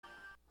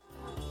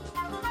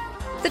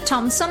The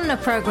Tom Sumner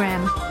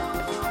Program.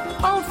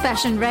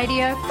 Old-fashioned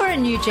radio for a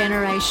new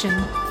generation.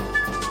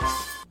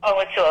 Oh,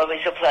 it's always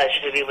a pleasure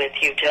to be with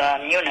you,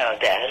 Tom. You know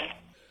that.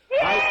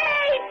 Yay,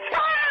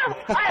 Tom!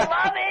 I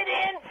love it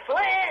in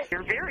Flint!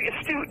 You're very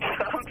astute,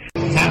 Tom.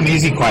 Not an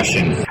easy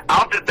question.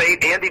 I'll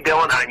debate Andy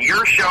Dillon on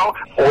your show.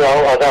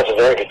 Well, that's a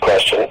very good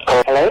question.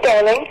 Hello,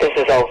 darling. This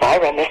is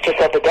Elvira,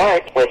 Mistress of the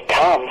Dark, with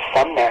Tom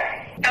Sumner.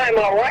 I'm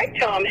all right,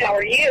 Tom. How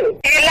are you?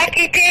 You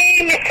lucky day,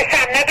 Mr.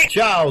 Sumner.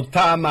 Ciao,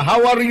 Tom.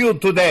 How are you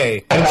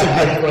today? That's a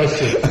good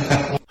question.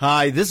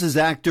 Hi, this is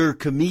actor,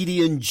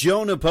 comedian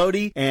Joe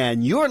Napodi,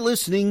 and you're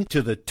listening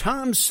to the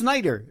Tom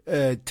Smothers.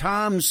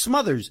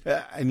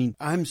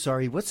 I'm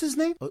sorry, what's his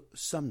name? Oh,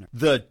 Sumner.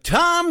 The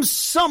Tom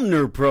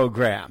Sumner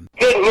Program.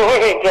 Good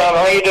morning, Tom.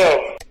 How you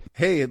doing?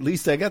 Hey, at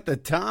least I got the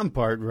Tom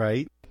part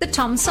right. The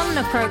Tom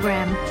Sumner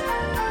Program.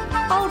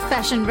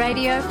 Old-fashioned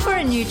radio for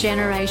a new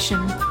generation.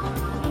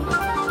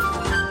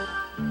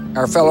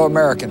 Our fellow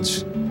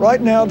Americans.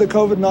 Right now, the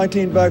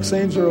COVID-19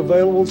 vaccines are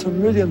available to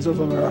millions of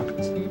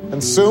Americans.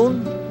 And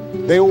soon,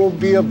 they will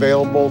be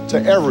available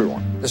to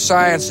everyone. The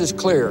science is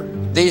clear.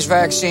 These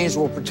vaccines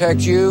will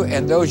protect you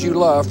and those you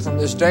love from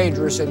this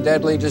dangerous and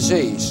deadly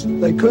disease.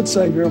 They could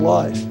save your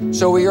life.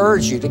 So we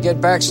urge you to get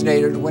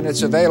vaccinated when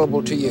it's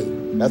available to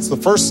you. That's the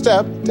first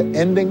step to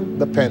ending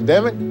the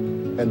pandemic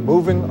and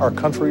moving our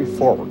country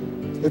forward.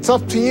 It's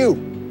up to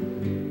you.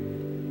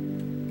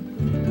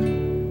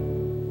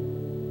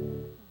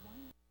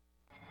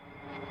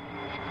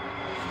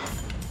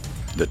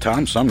 The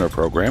Tom Sumner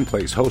Program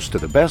plays host to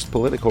the best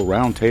political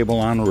roundtable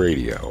on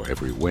radio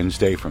every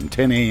Wednesday from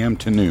 10 a.m.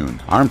 to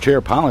noon.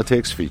 Armchair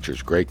Politics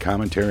features great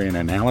commentary and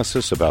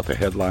analysis about the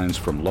headlines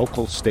from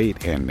local,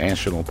 state, and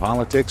national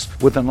politics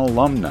with an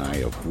alumni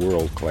of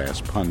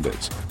world-class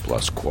pundits,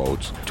 plus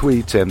quotes,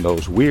 tweets, and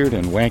those weird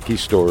and wacky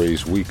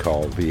stories we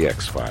call the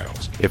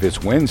X-Files. If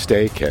it's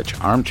Wednesday, catch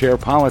Armchair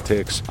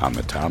Politics on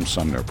the Tom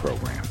Sumner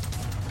Program.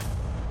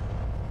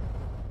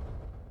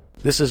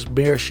 This is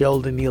Mayor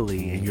Sheldon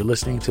Neely, and you're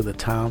listening to the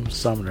Tom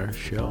Sumner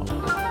Show.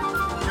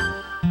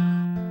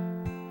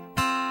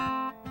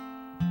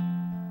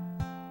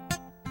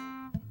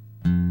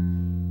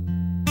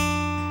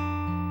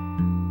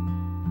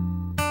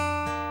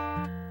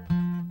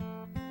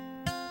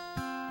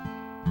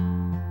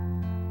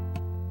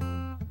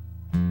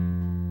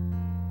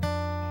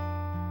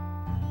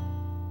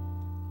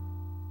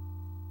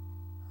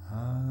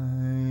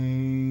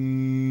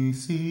 I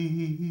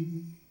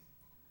see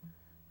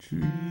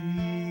trees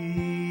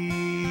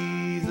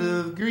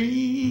of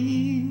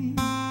green,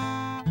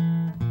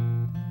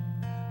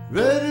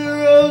 red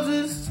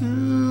roses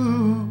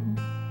too.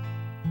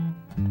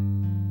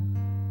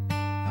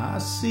 I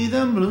see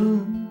them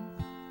bloom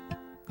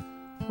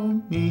for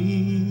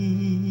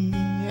me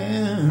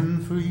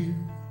and for you,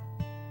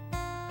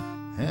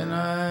 and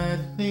I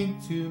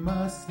think to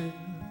myself,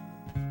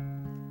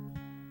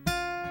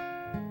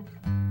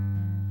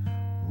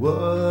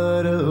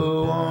 what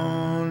a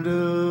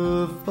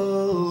wonderful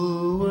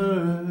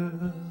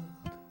world.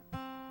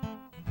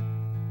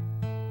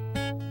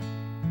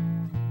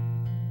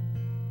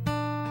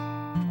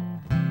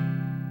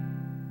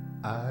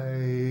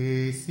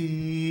 I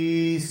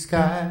see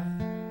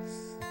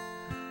skies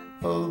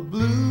of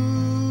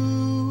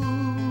blue,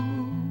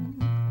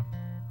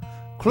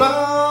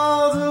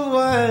 clouds of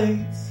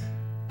white,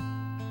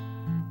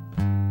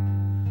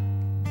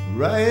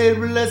 bright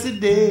blessed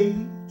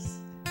days,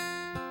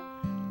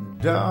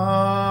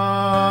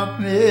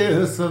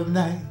 darkness of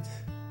night,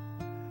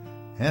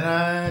 and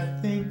I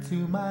think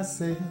to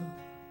myself,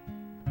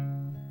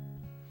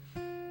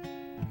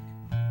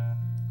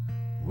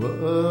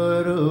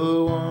 what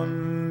a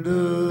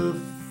wonderful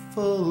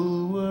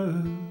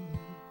world.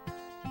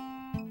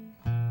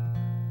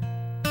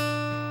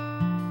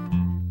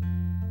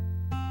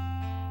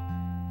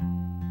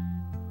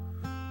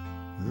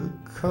 The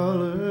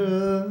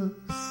colors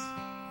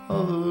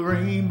of the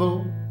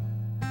rainbow,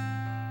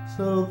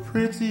 so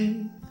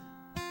pretty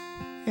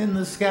in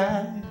the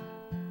sky,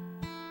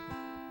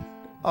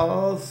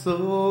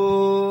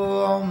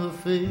 also on the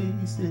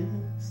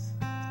faces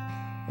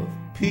of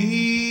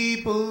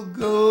people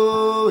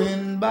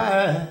going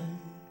by.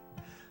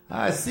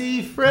 I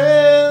see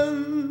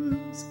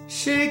friends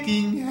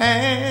shaking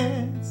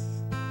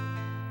hands,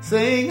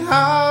 saying,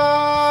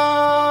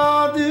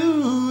 how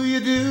do you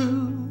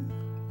do?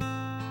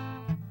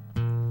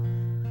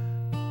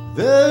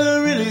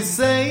 They're really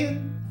saying,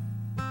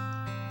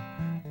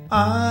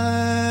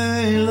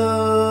 I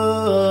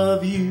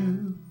love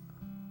you.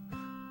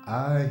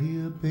 I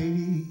hear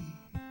babies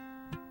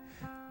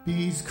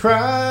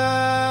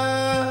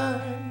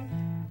cry,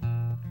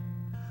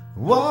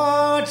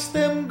 watch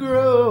them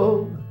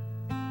grow.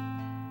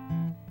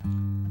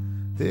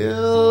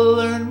 They'll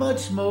learn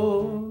much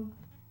more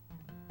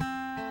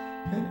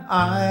than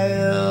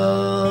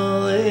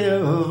I'll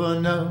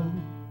ever know.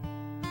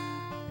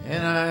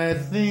 And I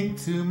think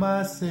to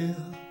myself,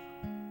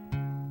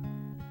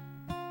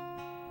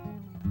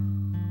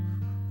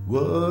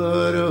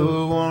 what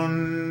a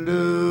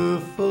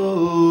wonderful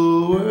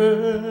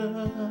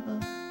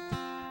world.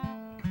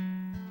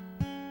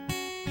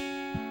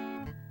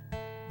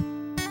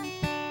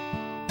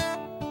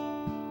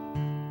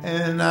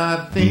 and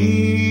I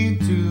think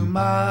to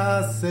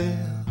myself,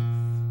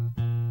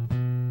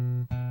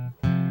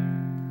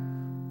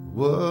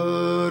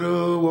 what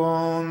a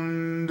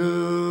wonderful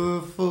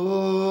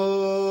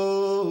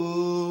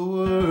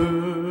world.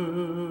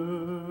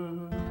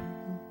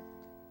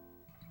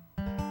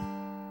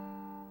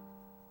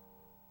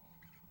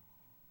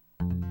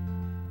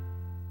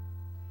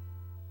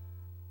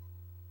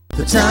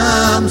 The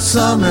Tom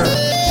Sumner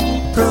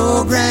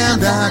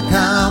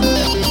Program.com.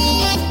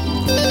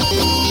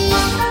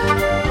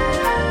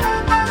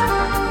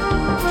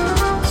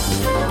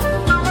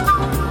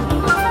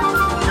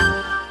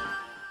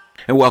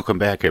 And welcome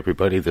back,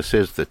 everybody. This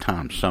is the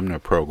Tom Sumner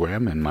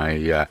Program, and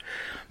my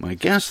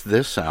guest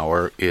this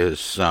hour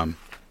is, let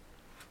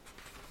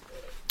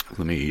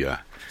me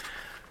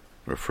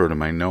refer to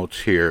my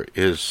notes here,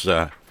 is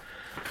a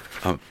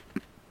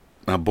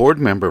board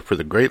member for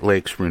the Great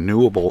Lakes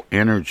Renewable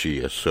Energy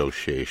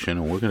Association,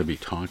 and we're going to be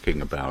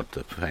talking about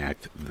the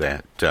fact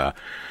that,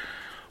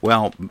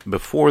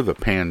 before the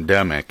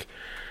pandemic,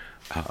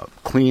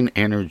 clean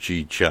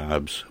energy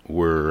jobs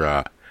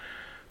were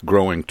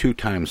growing 2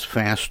 times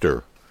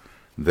faster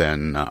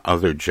than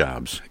other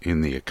jobs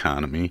in the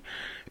economy.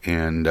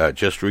 And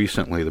just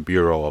recently, the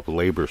Bureau of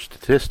Labor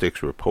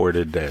Statistics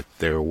reported that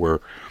there were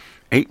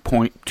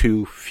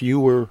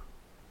 8.2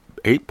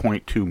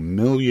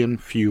 million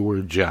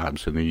fewer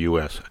jobs in the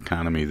U.S.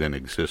 economy than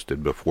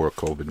existed before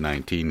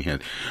COVID-19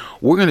 hit.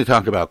 We're going to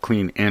talk about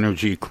clean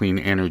energy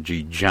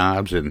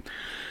jobs, and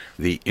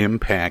the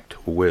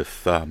impact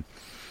with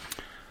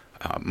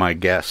my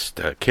guest,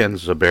 Ken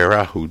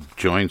Zebarah, who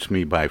joins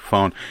me by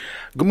phone.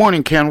 Good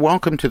morning, Ken.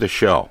 Welcome to the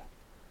show.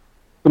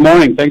 Good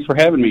morning. Thanks for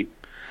having me.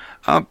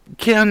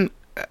 Ken,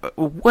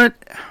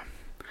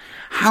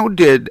 how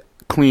did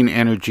clean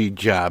energy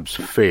jobs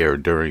fare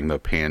during the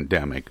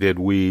pandemic? Did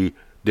we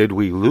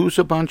lose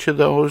a bunch of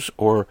those,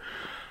 or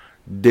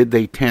did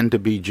they tend to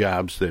be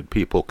jobs that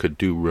people could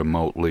do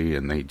remotely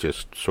and they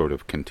just sort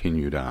of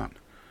continued on?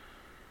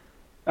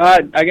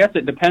 I guess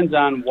it depends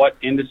on what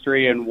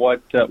industry and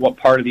what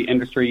part of the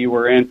industry you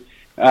were in.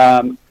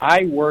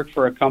 I work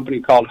for a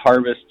company called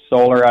Harvest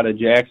Solar out of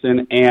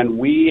Jackson, and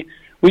we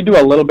do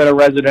a little bit of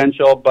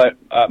residential, but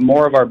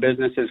more of our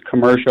business is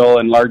commercial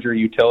and larger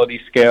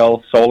utility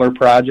scale solar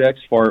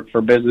projects for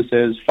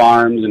businesses,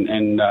 farms,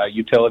 and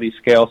utility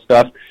scale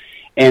stuff.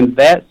 And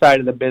that side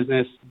of the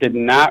business did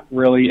not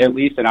really, at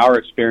least in our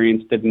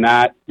experience, did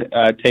not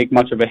take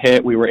much of a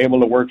hit. We were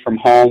able to work from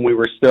home. We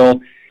were still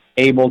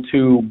able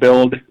to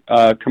build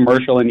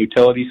commercial and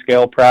utility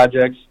scale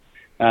projects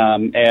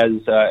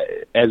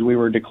as we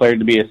were declared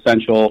to be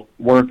essential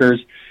workers.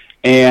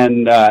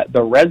 And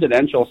the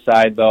residential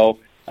side, though,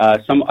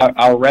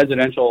 our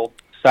residential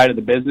side of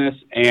the business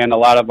and a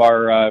lot of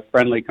our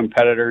friendly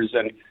competitors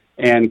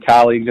and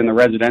colleagues in the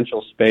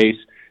residential space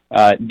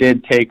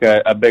did take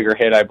a bigger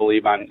hit, I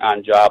believe,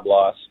 on job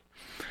loss.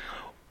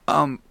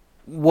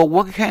 Well,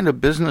 what kind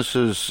of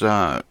businesses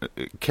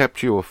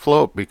kept you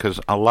afloat? Because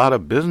a lot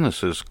of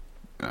businesses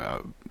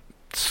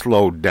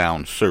slowed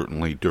down,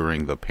 certainly,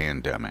 during the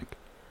pandemic.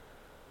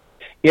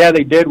 Yeah,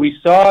 they did. We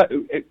saw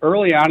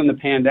early on in the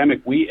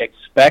pandemic, we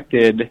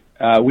did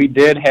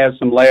have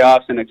some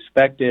layoffs and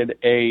expected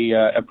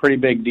a pretty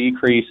big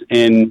decrease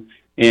in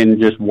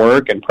just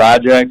work and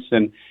projects,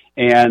 and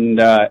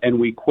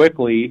we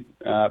quickly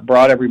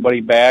brought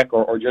everybody back,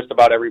 or just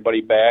about everybody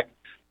back,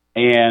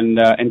 and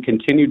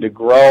continued to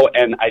grow.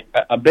 And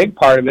a big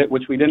part of it,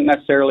 which we didn't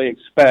necessarily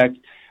expect,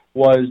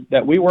 was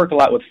that we work a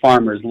lot with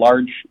farmers,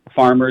 large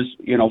farmers,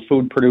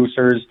 food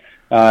producers,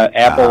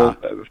 apple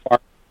farmers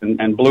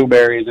and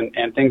blueberries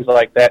and things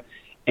like that.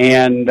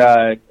 And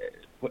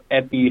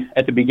at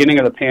the beginning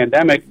of the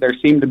pandemic, there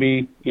seemed to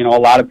be a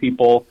lot of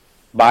people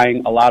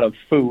buying a lot of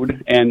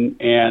food, and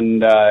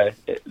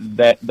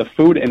that the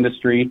food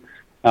industry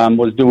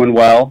was doing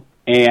well,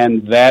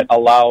 and that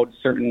allowed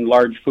certain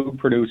large food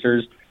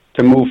producers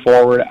to move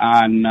forward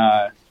on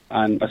a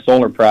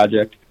solar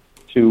project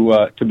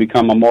to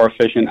become a more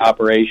efficient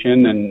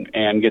operation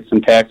and get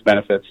some tax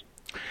benefits.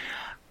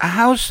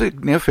 How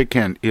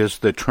significant is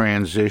the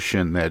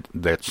transition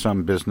that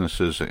some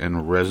businesses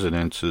and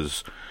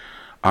residences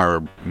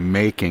are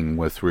making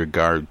with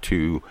regard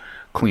to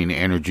clean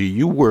energy?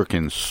 You work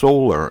in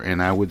solar,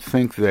 and I would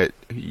think that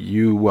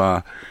you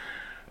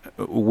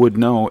would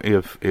know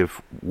if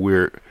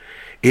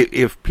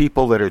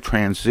people that are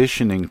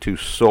transitioning to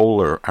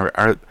solar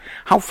are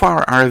how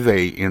far are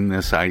they in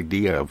this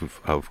idea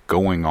of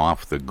going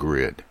off the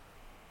grid?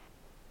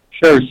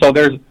 Sure. So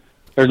there's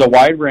a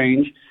wide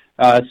range.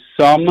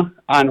 Some,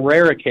 on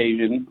rare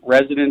occasion,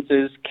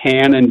 residences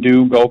can and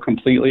do go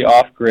completely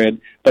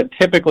off-grid, but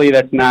typically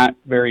that's not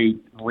very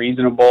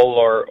reasonable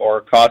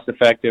or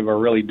cost-effective or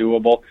really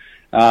doable.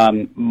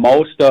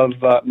 Most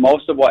of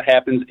what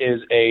happens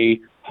is a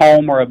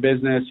home or a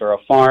business or a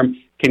farm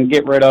can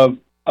get rid of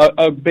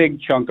a big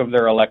chunk of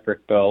their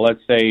electric bill,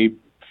 let's say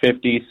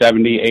 50,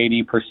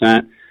 70,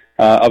 80%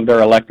 of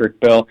their electric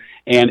bill,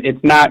 and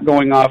it's not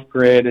going off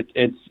grid.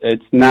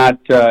 It's not,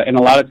 and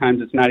a lot of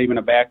times it's not even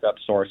a backup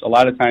source. A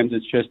lot of times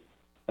it's just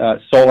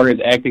solar is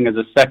acting as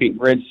a second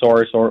grid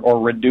source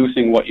or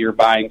reducing what you're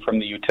buying from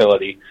the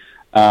utility.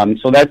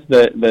 So that's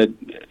the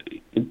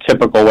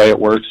typical way it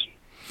works.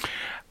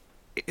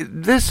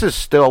 This is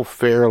still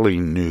fairly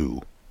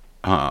new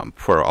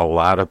for a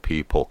lot of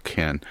people,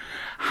 Ken.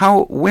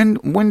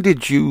 When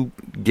did you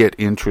get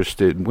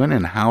interested? When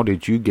and how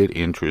did you get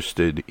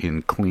interested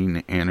in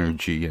clean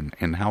energy,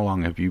 and how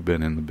long have you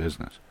been in the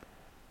business?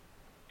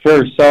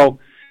 Sure. So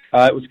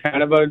it was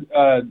kind of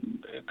a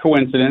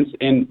coincidence.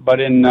 But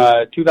in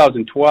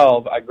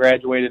 2012, I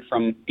graduated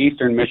from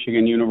Eastern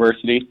Michigan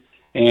University,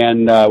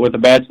 and with a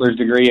bachelor's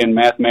degree in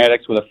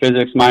mathematics with a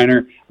physics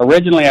minor.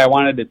 Originally, I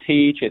wanted to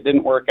teach. It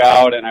didn't work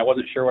out, and I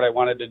wasn't sure what I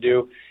wanted to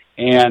do.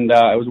 And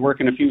I was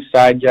working a few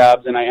side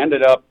jobs, and I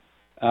ended up,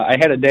 I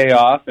had a day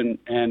off, and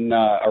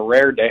a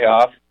rare day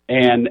off,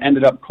 and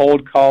ended up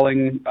cold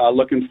calling,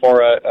 looking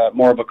for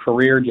more of a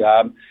career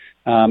job.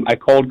 I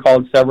cold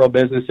called several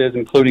businesses,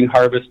 including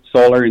Harvest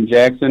Solar in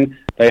Jackson.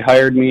 They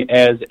hired me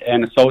as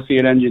an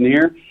associate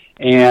engineer,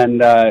 and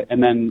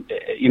then,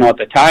 you know, at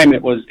the time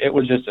it was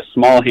just a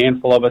small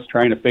handful of us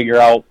trying to figure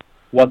out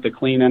what the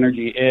clean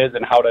energy is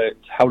and how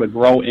to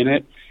grow in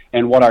it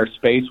and what our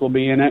space will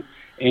be in it.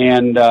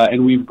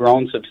 And we've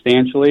grown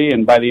substantially,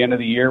 and by the end of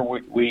the year,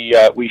 we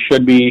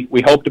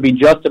hope to be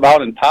just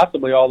about and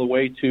possibly all the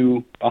way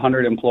to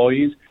 100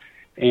 employees,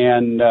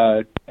 and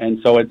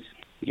so it's,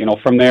 you know,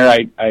 from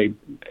there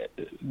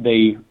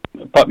they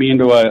put me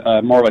into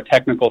a more of a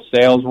technical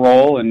sales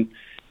role,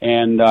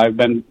 and I've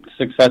been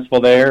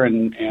successful there,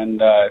 and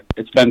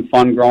it's been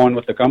fun growing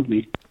with the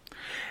company.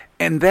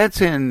 And that's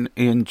in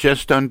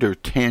just under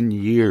 10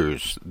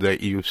 years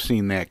that you've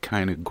seen that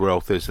kind of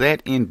growth. Is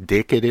that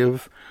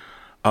indicative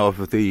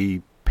of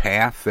the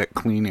path that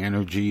clean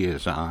energy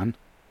is on?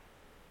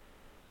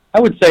 I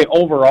would say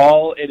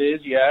overall it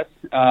is, yes.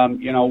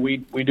 You know, we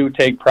do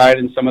take pride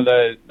in some of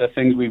the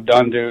things we've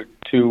done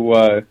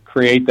to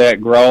create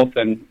that growth,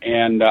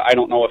 and I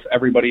don't know if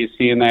everybody is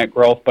seeing that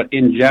growth, but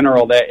in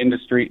general, the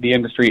industry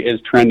is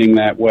trending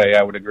that way.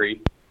 I would agree.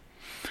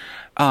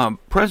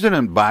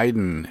 President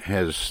Biden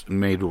has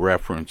made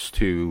reference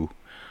to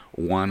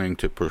wanting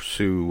to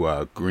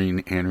pursue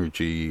green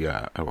energy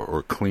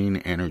or clean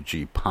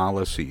energy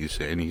policies,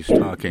 and he's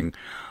talking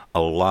a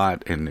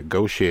lot and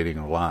negotiating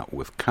a lot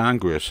with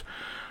Congress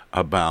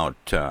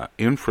about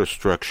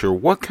infrastructure.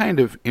 What kind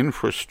of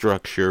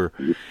infrastructure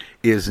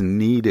is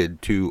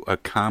needed to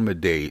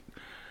accommodate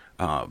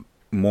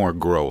more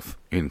growth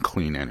in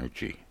clean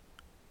energy?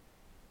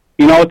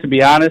 You know, to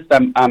be honest,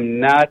 I'm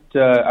not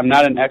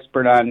an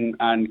expert on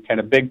kind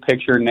of big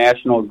picture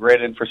national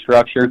grid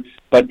infrastructure,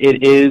 but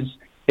it is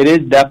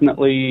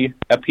definitely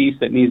a piece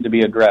that needs to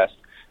be addressed.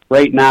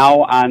 Right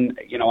now,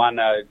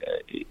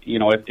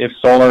 if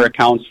solar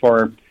accounts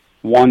for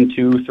 1%,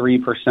 2%,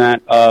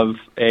 3% of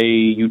a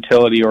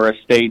utility or a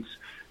state's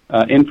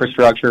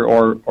infrastructure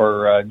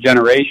or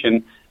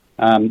generation,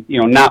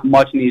 not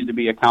much needs to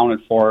be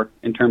accounted for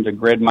in terms of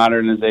grid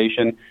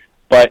modernization.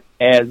 But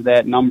as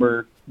that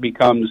number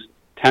becomes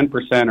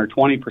 10% or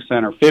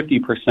 20% or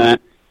 50%,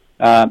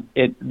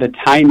 the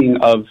timing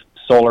of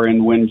solar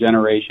and wind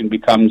generation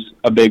becomes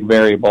a big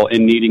variable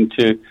in needing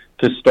to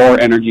store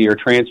energy or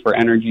transfer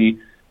energy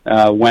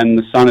when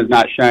the sun is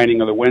not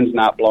shining or the wind's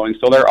not blowing.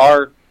 So there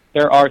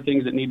are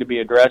things that need to be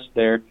addressed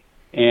there,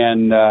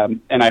 and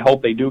I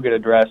hope they do get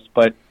addressed.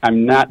 But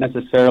I'm not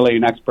necessarily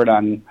an expert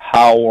on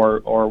how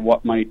or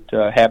what might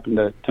happen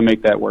to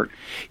make that work.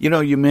 You know,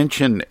 you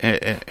mentioned,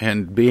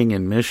 and being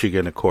in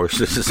Michigan, of course,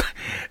 this is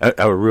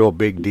a real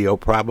big deal.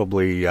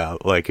 Probably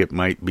like it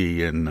might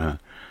be in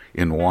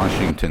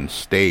Washington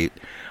State,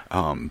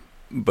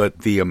 but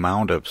the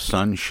amount of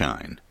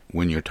sunshine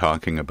when you're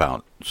talking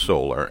about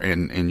solar,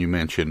 and you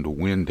mentioned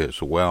wind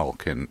as well,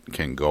 can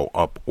go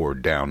up or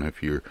down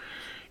if you're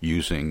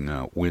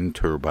using wind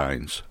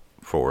turbines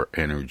for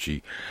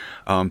energy.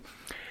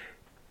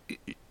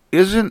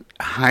 Isn't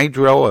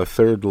hydro a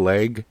third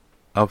leg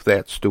of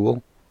that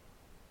stool?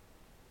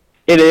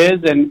 It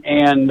is,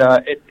 and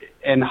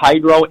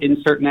hydro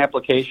in certain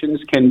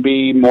applications can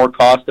be more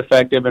cost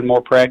effective and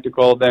more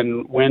practical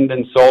than wind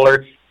and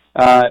solar.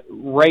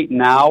 Right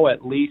now,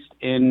 at least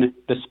in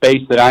the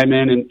space that I'm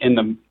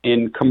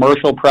in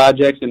commercial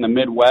projects in the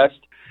Midwest,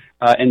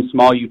 and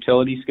small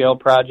utility scale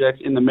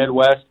projects in the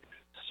Midwest,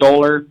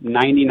 solar,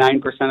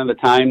 99% of the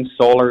time,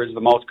 solar is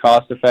the most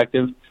cost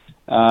effective.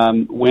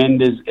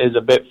 Wind is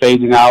a bit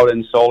phasing out,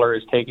 and solar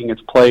is taking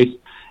its place,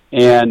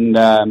 and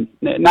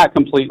not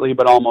completely,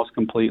 but almost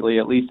completely,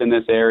 at least in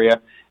this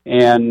area.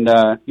 And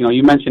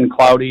you mentioned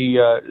cloudy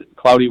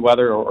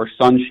weather or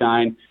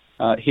sunshine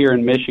here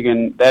in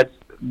Michigan.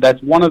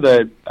 That's one of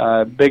the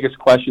biggest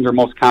questions or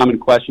most common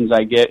questions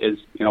I get is,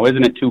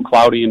 isn't it too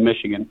cloudy in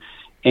Michigan?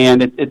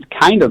 And it's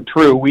kind of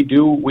true. We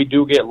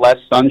do get less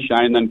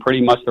sunshine than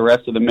pretty much the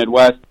rest of the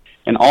Midwest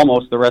and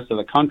almost the rest of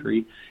the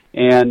country.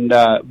 And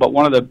but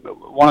one of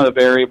the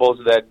variables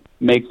that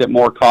makes it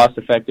more cost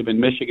effective in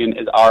Michigan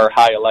is our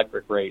high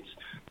electric rates.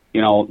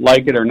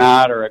 Like it or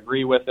not, or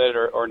agree with it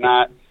or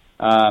not,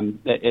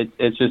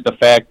 It's just a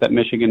fact that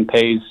Michigan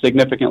pays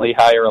significantly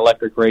higher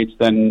electric rates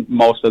than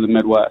most of the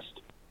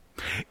Midwest.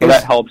 So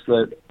that helps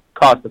the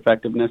cost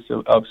effectiveness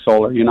of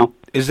solar, you know.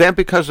 Is that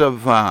because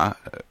of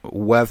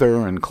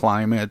weather and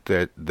climate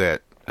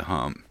that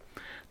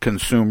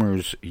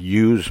consumers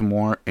use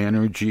more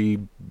energy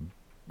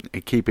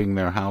keeping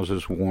their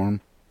houses warm?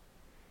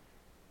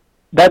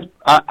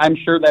 I'm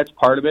sure that's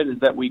part of it, is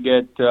that we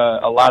get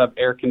a lot of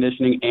air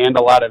conditioning and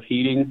a lot of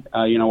heating,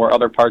 where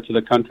other parts of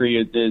the country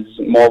it is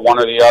more one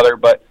or the other,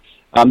 but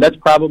that's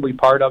probably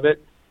part of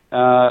it.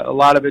 A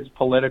lot of it's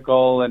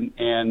political and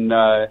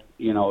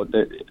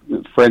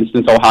for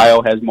instance,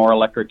 Ohio has more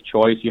electric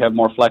choice. You have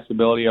more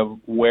flexibility of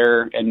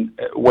where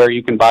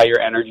you can buy your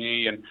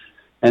energy, and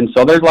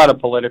so there's a lot of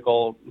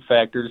political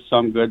factors,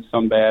 some good,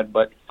 some bad,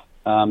 but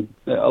a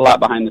lot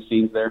behind the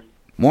scenes there.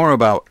 More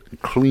about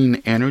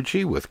clean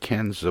energy with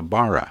Ken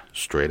Zebarah,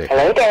 straight ahead.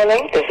 Hello,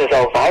 darling. This is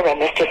Elvira,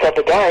 Mistress of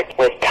the Dark,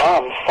 with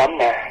Tom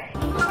Sumner.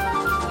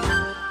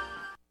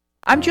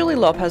 I'm Julie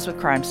Lopez with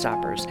Crime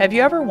Stoppers. Have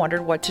you ever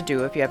wondered what to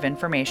do if you have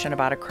information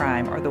about a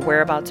crime or the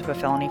whereabouts of a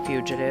felony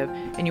fugitive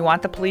and you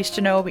want the police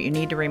to know but you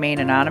need to remain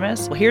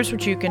anonymous? Well, here's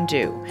what you can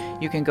do.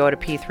 You can go to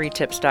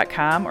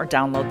p3tips.com or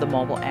download the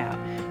mobile app.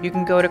 You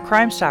can go to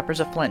Crime Stoppers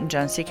of Flint and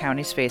Genesee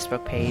County's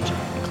Facebook page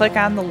and click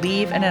on the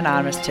Leave an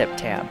Anonymous Tip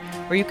tab,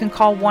 or you can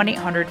call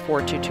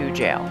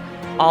 1-800-422-JAIL.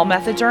 All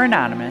methods are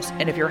anonymous,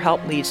 and if your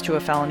help leads to a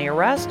felony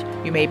arrest,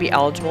 you may be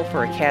eligible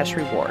for a cash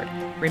reward.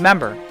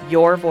 Remember,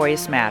 your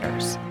voice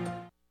matters.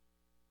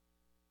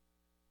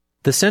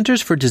 The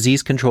Centers for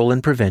Disease Control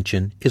and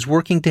Prevention is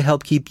working to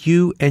help keep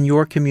you and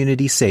your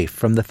community safe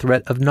from the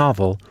threat of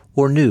novel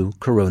or new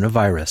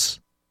coronavirus.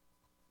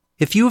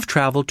 If you have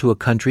traveled to a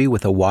country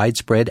with a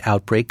widespread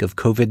outbreak of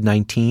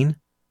COVID-19,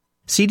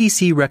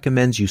 CDC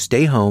recommends you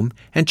stay home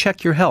and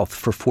check your health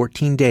for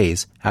 14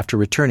 days after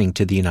returning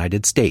to the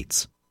United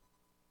States.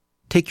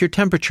 Take your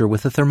temperature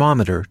with a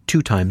thermometer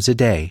 2 times a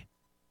day.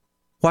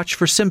 Watch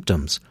for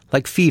symptoms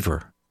like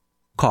fever,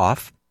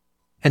 cough,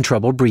 and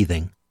trouble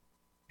breathing.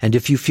 And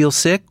if you feel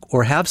sick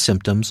or have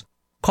symptoms,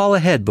 call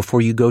ahead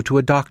before you go to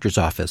a doctor's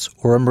office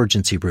or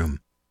emergency room.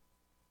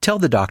 Tell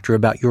the doctor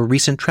about your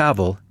recent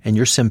travel and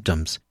your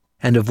symptoms,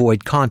 and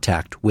avoid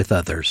contact with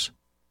others.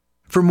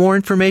 For more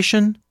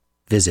information,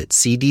 visit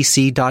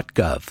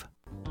cdc.gov.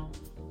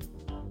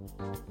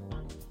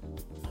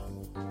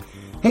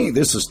 Hey,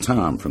 this is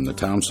Tom from the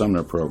Tom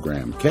Sumner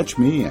Program. Catch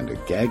me and a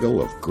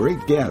gaggle of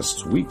great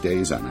guests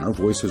weekdays on Our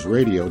Voices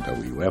Radio,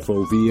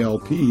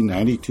 WFOVLP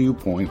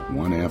 92.1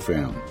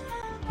 FM.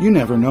 You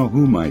never know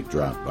who might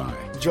drop by.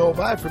 Joe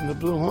Vai from the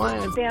Blue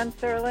Hawaiian. Dan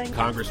Sterling.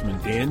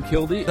 Congressman Dan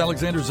Kildee.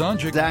 Alexander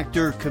Zonjic.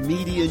 Actor,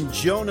 comedian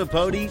Joe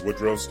Napodi.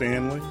 Woodrow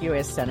Stanley.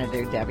 U.S.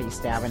 Senator Debbie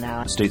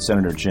Stabenow. State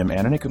Senator Jim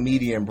Ananich.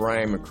 Comedian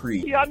Brian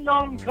McCree. The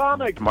unknown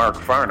comic. Mark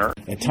Farner.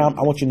 And Tom,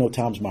 I want you to know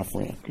Tom's my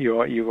friend.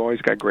 You've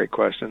always got great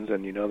questions,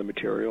 and you know the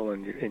material,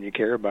 and you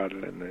care about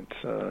it, and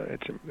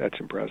that's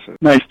impressive.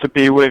 Nice to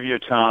be with you,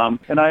 Tom.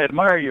 And I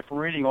admire you for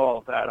reading all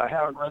of that. I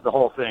haven't read the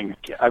whole thing.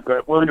 I'm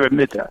willing to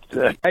admit that.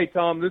 Hey,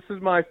 Tom, this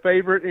is my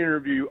favorite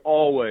interview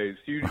always.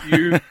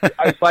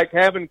 It's like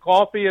having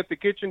coffee at the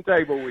kitchen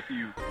table with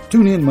you.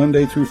 Tune in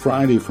Monday through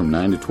Friday from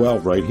 9 to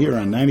 12 right here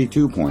on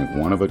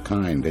 92.1 of a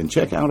kind, and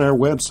check out our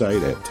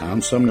website at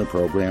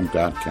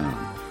TomSumnerProgram.com.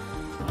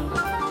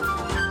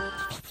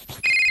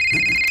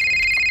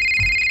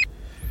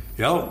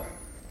 Hello.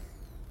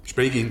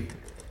 Speaking.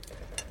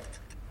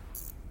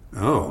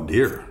 Oh,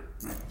 dear.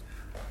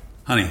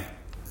 Honey,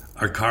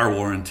 our car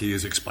warranty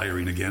is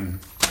expiring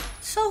again.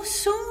 So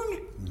soon?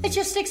 It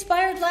just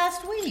expired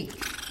last week.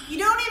 You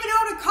don't even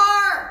own a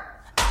car!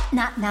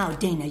 Not now,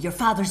 Dana. Your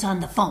father's on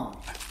the phone.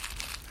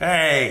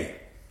 Hey!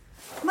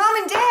 Mom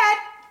and Dad,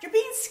 you're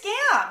being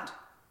scammed.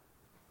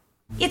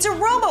 It's a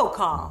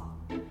robocall.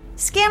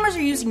 Scammers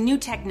are using new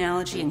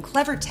technology and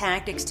clever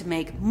tactics to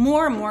make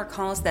more and more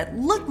calls that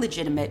look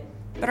legitimate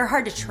but are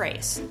hard to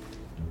trace.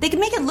 They can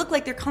make it look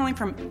like they're calling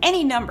from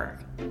any number,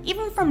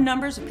 even from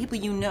numbers of people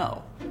you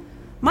know.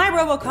 My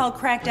robocall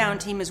crackdown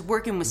team is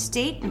working with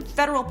state and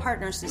federal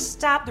partners to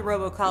stop the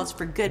robocalls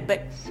for good,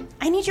 but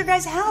I need your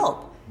guys'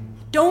 help.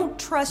 Don't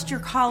trust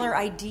your caller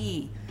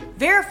ID.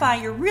 Verify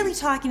you're really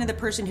talking to the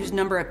person whose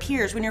number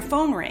appears when your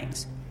phone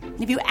rings.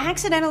 And if you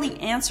accidentally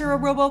answer a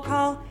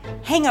robocall,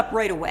 hang up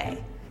right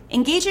away.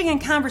 Engaging in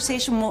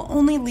conversation will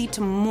only lead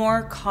to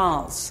more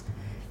calls.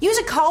 Use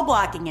a call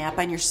blocking app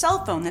on your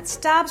cell phone that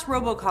stops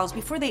robocalls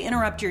before they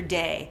interrupt your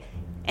day.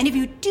 And if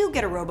you do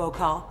get a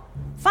robocall,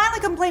 file a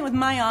complaint with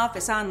my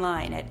office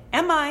online at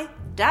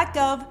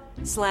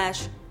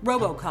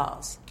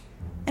mi.gov/robocalls.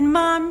 And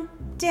Mom,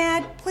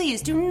 Dad,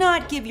 please do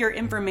not give your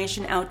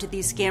information out to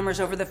these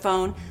scammers over the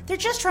phone. They're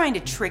just trying to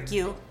trick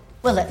you.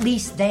 Well, at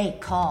least they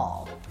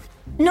call.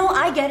 No,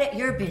 I get it,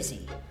 you're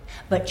busy.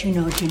 But you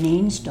know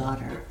Janine's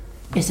daughter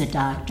is a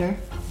doctor.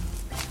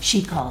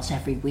 She calls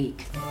every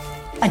week.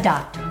 A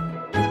doctor.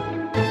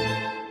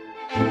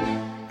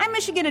 I'm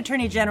Michigan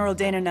Attorney General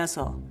Dana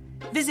Nessel.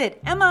 Visit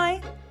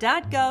mi.gov/AG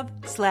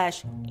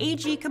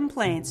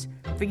complaints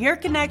for your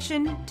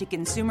connection to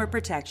consumer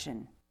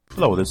protection.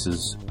 Hello, this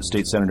is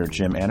State Senator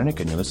Jim Ananich,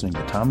 and you're listening to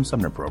the Tom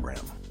Sumner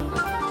Program.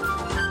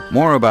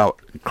 More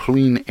about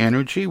clean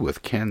energy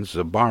with Ken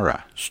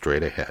Zebarah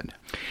straight ahead.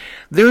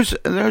 There's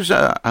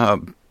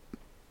a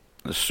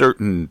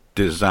certain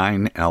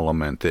design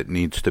element that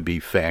needs to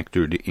be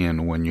factored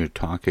in when you're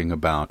talking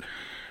about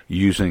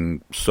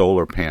using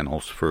solar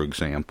panels, for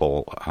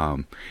example,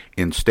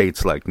 in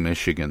states like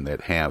Michigan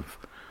that have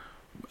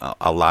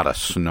a lot of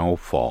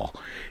snowfall.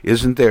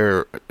 Isn't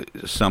there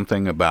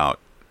something about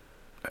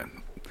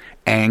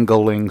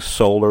angling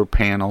solar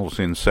panels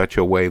in such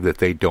a way that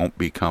they don't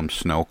become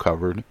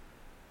snow-covered?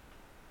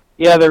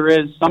 Yeah, there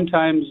is.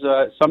 Sometimes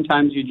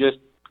you just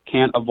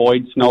can't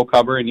avoid snow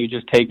cover, and you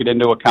just take it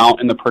into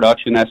account in the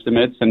production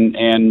estimates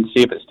and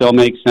see if it still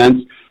makes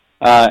sense.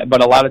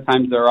 But a lot of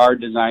times there are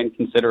design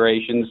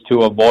considerations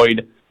to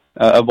avoid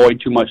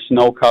too much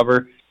snow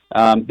cover.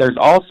 There's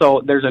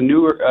a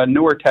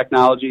newer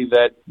technology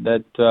that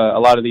a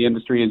lot of the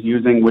industry is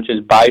using, which is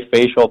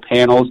bifacial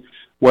panels,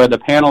 where the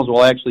panels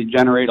will actually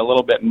generate a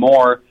little bit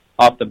more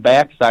off the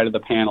back side of the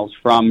panels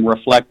from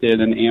reflected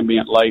and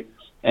ambient light.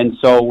 And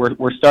so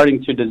we're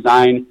starting to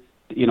design,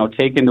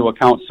 take into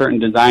account certain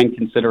design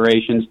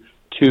considerations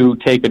to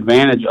take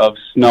advantage of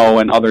snow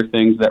and other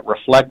things that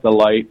reflect the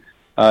light,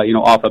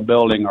 off a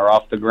building or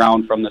off the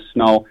ground from the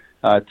snow,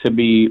 to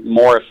be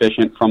more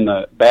efficient from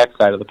the back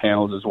side of the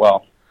panels as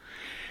well.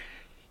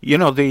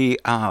 The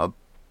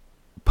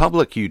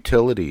public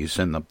utilities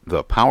and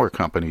the power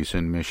companies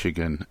in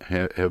Michigan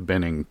have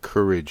been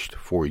encouraged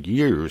for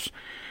years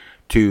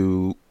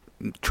to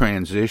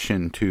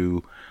transition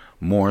to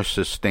more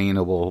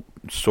sustainable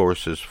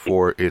sources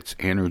for its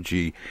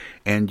energy,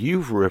 and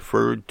you've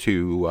referred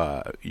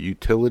to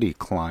utility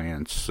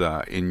clients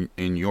in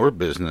your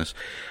business.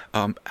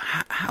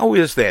 How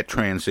is that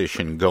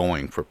transition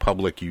going for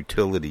public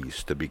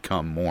utilities to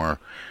become more,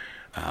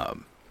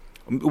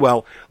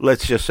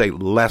 let's just say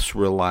less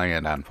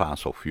reliant on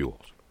fossil fuels?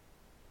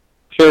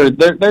 Sure,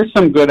 there's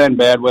some good and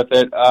bad with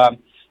it.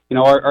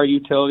 Our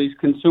utilities,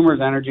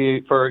 Consumers Energy,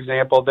 for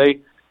example,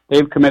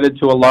 they've committed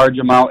to a large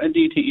amount, and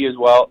DTE as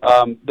well,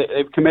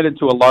 they've committed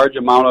to a large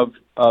amount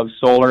of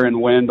solar and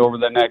wind over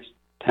the next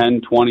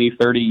 10, 20,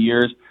 30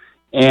 years,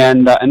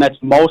 and that's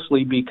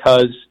mostly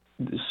because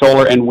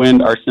solar and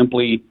wind are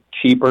simply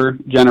cheaper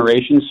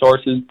generation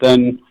sources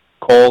than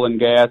coal and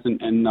gas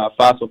and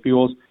fossil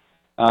fuels.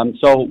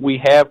 So we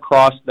have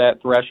crossed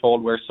that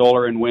threshold where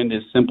solar and wind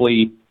is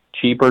simply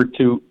cheaper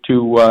to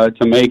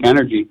make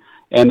energy.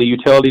 And the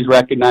utilities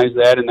recognize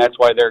that, and that's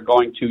why they're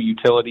going to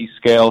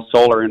utility-scale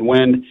solar and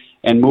wind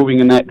and moving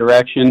in that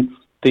direction.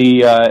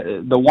 The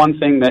one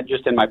thing that,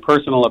 just in my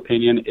personal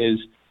opinion, is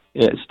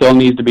it still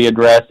needs to be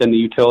addressed, and the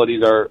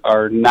utilities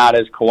are not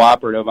as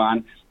cooperative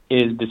on,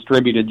 is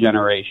distributed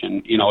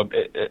generation.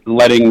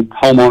 Letting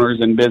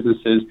homeowners and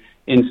businesses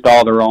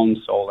install their own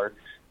solar.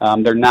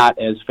 They're not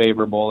as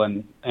favorable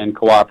and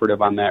cooperative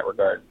on that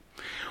regard.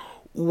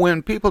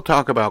 When people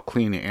talk about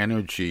clean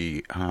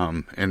energy,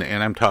 and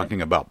I'm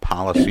talking about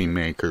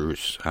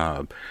policymakers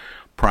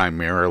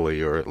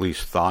primarily, or at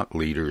least thought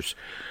leaders,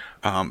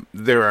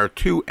 there are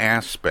two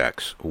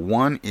aspects.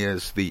 One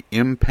is the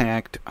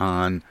impact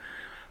on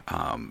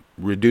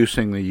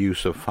reducing the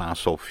use of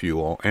fossil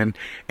fuel, and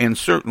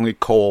certainly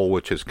coal,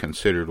 which is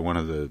considered one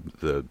of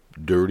the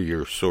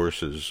dirtier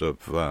sources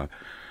of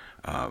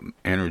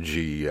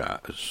energy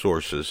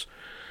sources.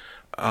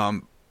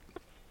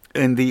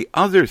 And the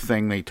other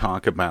thing they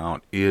talk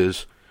about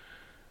is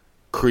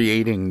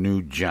creating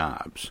new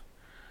jobs.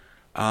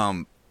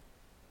 And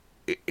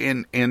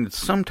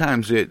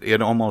sometimes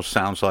it almost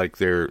sounds like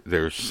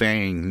they're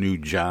saying new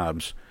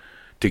jobs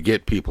to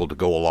get people to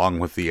go along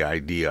with the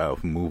idea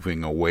of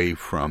moving away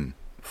from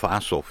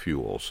fossil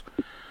fuels.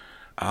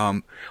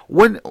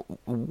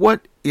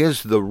 What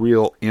is the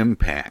real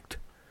impact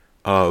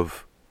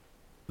of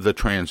the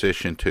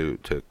transition to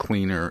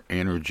cleaner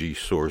energy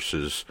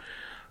sources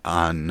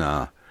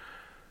on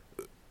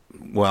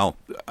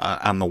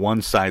on the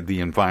one side, the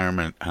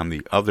environment, on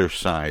the other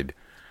side,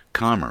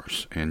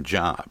 commerce and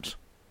jobs?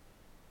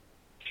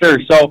 Sure.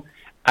 So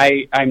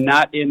I'm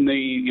not in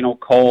the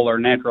coal or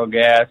natural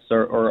gas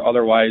or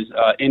otherwise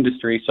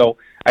industry, so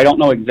I don't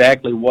know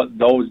exactly what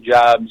those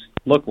jobs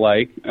look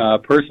like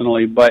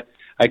personally, but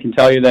I can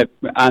tell you that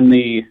on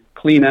the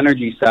clean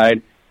energy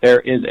side, there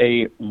is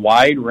a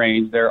wide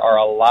range. There are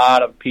a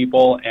lot of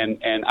people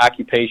and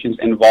occupations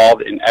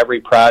involved in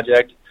every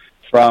project,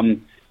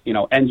 from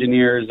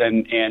engineers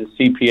and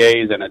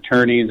CPAs and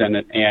attorneys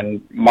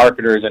and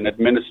marketers and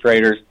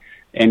administrators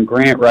and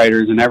grant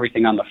writers and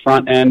everything on the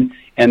front end,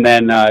 and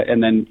then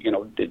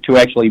to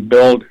actually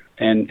build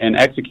and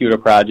execute a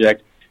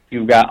project,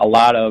 you've got a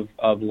lot of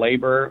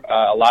labor,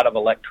 a lot of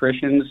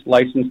electricians,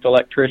 licensed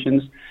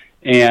electricians,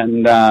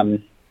 and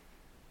that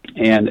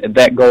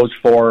goes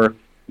for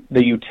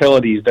the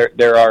utilities.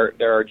 There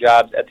are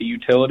jobs at the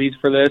utilities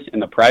for this, in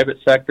the private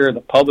sector,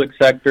 the public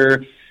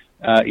sector,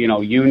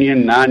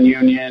 union,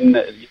 non-union,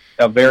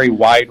 a very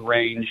wide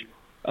range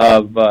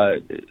of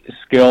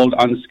skilled,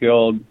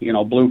 unskilled,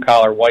 blue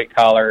collar, white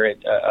collar,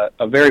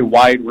 a very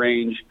wide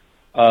range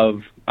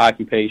of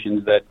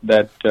occupations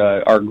that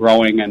are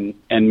growing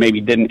and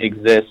maybe didn't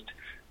exist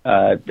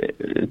 5,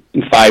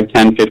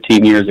 10,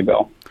 15 years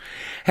ago.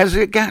 Has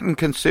it gotten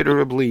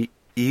considerably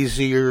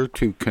easier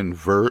to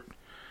convert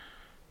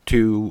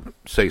to,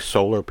 say,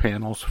 solar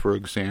panels, for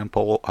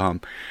example?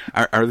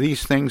 Are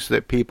these things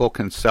that people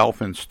can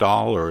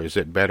self-install, or is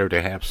it better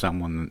to have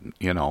someone,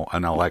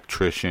 an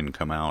electrician,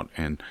 come out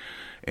and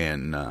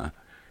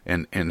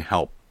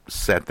help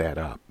set that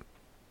up?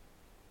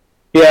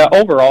 Yeah,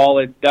 overall,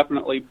 it's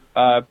definitely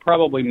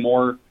probably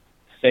more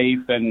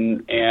safe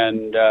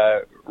and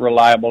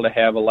reliable to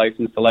have a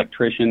licensed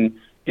electrician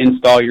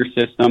install your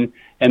system.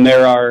 And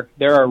there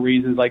are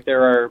reasons, like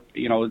there are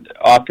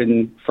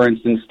often, for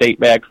instance,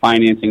 state-backed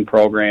financing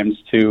programs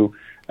to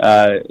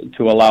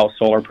allow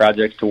solar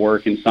projects to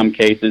work in some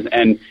cases,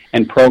 and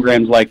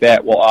programs like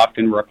that will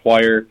often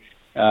require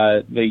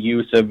the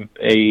use of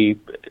a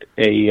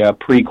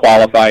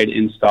pre-qualified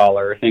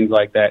installer, things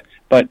like that.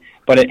 But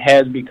it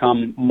has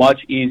become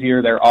much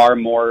easier. There are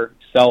more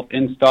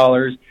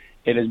self-installers.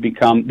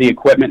 The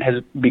equipment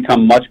has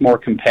become much more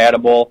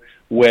compatible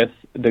with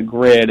the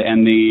grid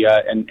and the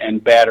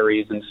and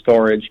batteries and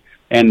storage,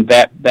 and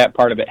that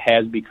part of it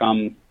has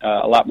become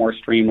a lot more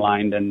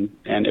streamlined and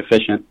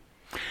efficient.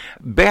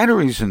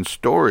 Batteries and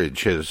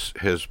storage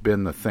has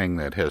been the thing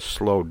that has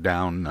slowed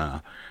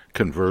down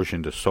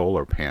conversion to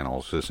solar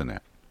panels, isn't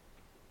it?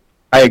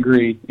 I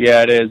agree.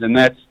 Yeah, it is, and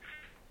that's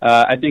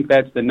I think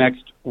that's the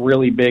next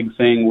really big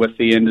thing with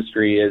the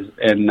industry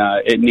and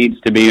it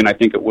needs to be, and I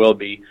think it will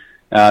be,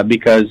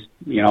 because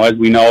as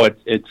we know,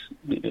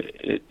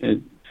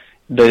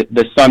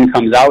 the sun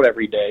comes out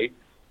every day,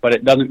 but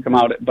it doesn't come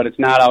out. But it's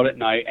not out at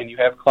night, and you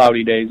have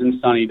cloudy days and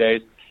sunny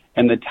days,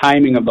 and the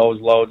timing of those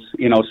loads.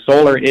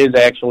 Solar is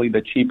actually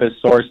the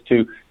cheapest source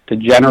to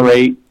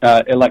generate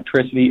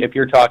electricity if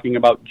you're talking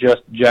about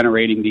just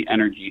generating the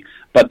energy.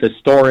 But the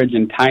storage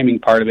and timing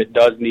part of it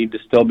does need to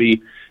still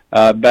be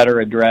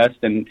better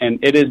addressed, and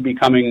it is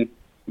becoming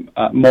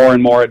more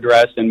and more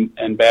addressed,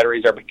 and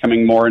batteries are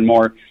becoming more and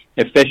more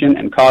efficient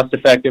and cost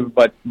effective.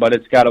 But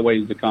it's got a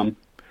ways to come.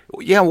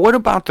 Yeah, what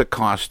about the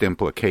cost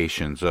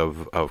implications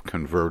of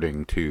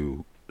converting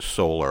to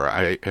solar?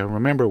 I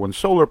remember when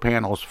solar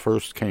panels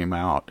first came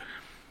out,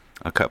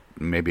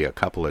 maybe a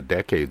couple of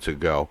decades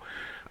ago,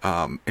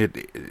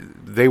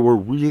 they were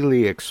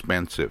really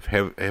expensive.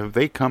 Have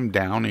they come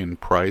down in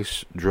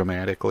price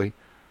dramatically?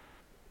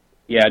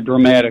 Yeah,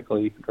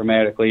 dramatically.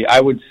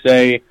 I would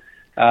say,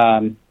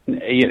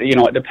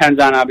 it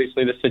depends on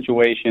obviously the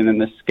situation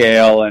and the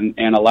scale and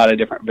a lot of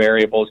different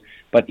variables.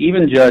 But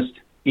even just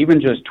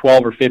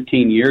 12 or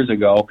 15 years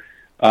ago,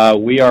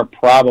 we are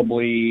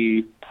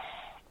probably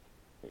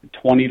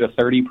 20 to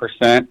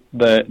 30%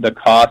 the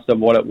cost of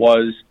what it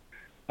was,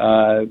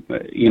 10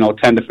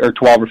 or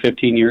 12 or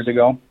 15 years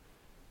ago.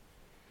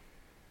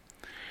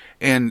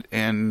 And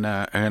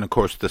of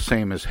course, the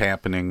same is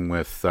happening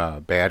with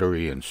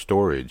battery and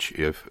storage.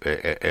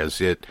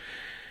 As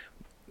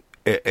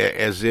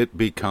it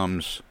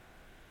becomes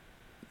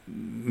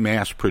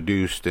mass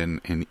produced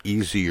and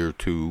easier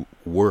to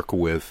work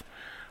with,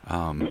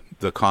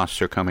 the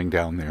costs are coming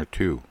down there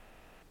too.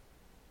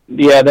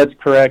 Yeah, that's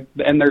correct.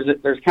 And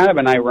there's kind of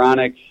an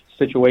ironic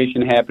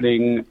situation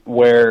happening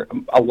where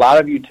a lot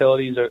of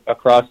utilities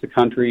across the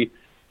country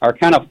are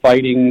kind of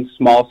fighting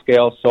small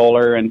scale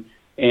solar, and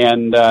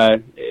I'm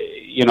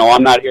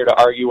not here to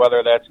argue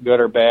whether that's good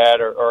or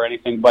bad or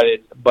anything, but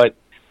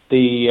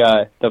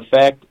the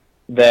fact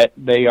that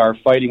they are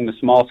fighting the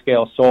small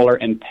scale solar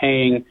and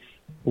paying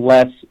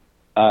less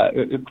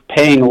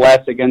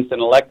against an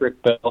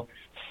electric bill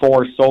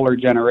for solar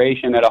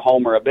generation at a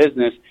home or a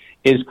business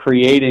is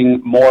creating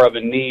more of a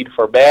need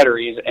for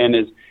batteries and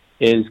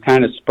is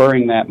kind of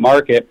spurring that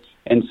market.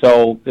 And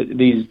so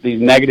these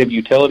negative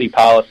utility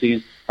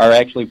policies are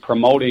actually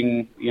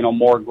promoting,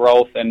 more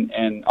growth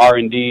and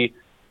R&D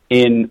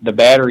in the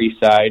battery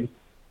side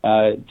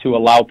to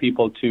allow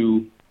people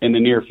to, in the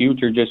near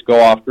future, just go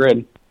off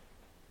grid.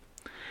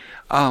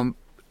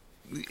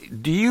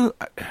 Do you,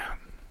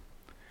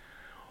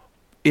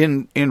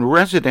 in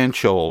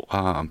residential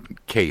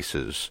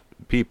cases,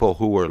 people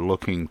who are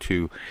looking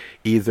to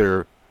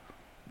either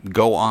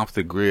go off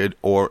the grid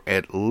or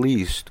at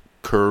least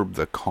curb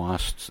the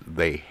costs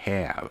they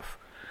have,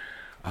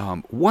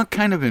 what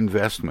kind of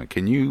investment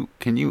can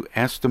you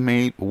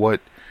estimate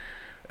what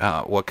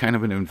kind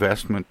of an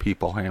investment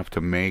people have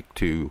to make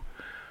to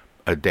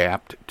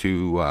adapt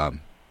to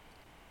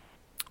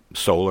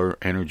solar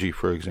energy,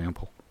 for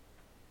example?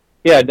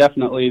 Yeah,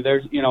 definitely.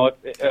 There's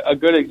a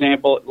good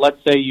example. Let's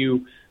say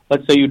you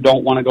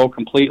don't want to go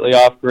completely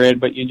off grid,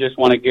 but you just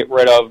want to get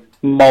rid of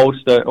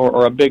most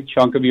or a big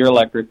chunk of your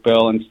electric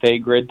bill and stay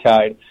grid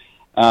tied.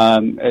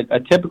 A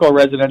typical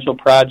residential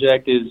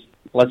project is,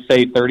 let's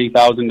say,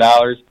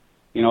 $30,000.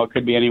 It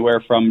could be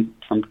anywhere from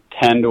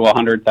 $10,000 to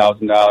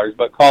 $100,000,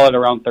 but call it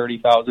around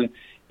 $30,000.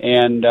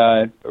 And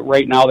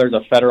right now, there's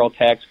a federal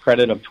tax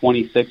credit of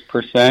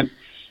 26%.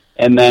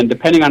 And then,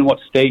 depending on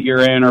what state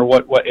you're in or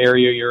what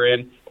area you're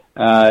in,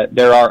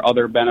 there are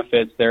other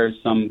benefits. There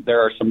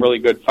are some really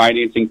good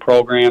financing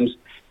programs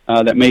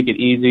that make it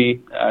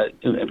easy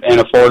and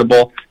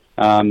affordable.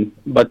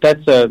 But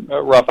that's a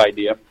rough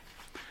idea.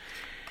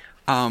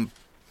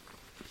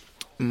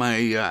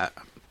 My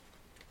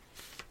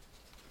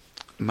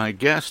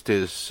guest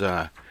is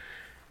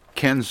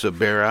Ken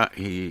Zebarah.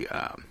 He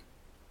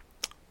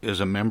is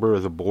a member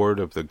of the board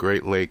of the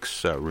Great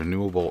Lakes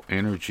Renewable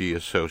Energy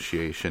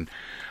Association.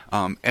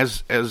 And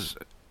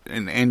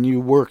you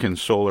work in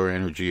solar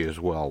energy as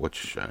well,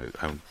 which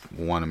I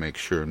want to make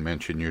sure and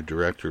mention. You're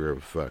director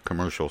of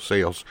commercial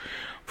sales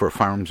for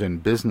farms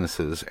and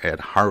businesses at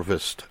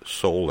Harvest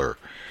Solar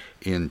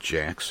in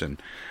Jackson.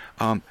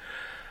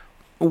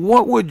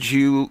 What would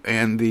you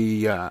and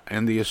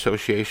the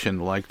association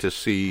like to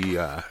see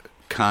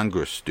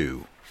Congress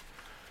do?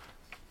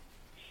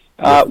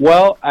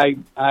 Well,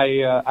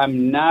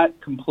 I'm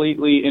not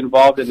completely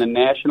involved in the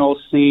national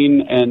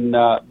scene,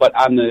 but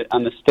on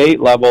the state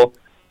level,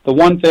 the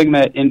one thing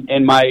that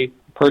in my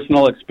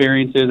personal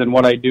experiences and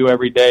what I do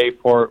every day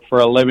for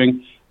a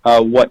living,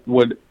 what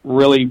would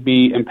really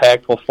be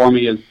impactful for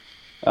me is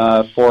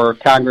for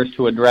Congress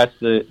to address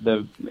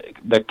the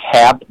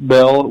cap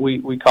bill,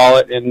 we call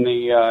it,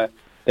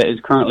 that is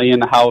currently in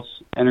the House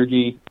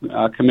Energy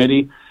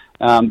Committee.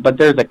 But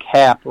there's a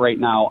cap right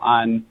now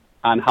on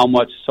how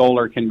much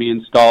solar can be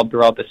installed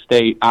throughout the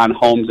state on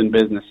homes and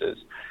businesses.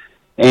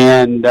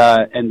 And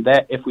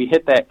that if we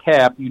hit that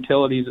cap,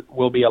 utilities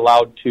will be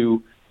allowed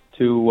to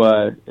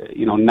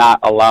not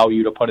allow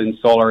you to put in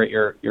solar at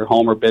your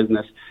home or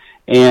business.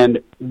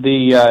 And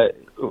the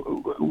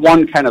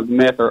one kind of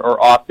myth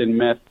or often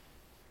myth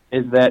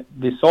is that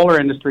the solar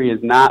industry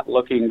is not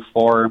looking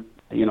for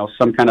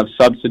some kind of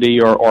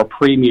subsidy or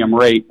premium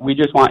rate. We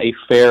just want a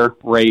fair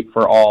rate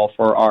for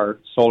our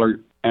solar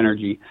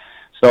energy.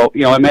 So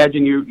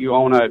imagine you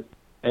own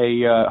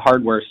a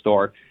hardware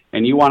store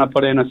and you want to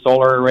put in a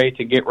solar array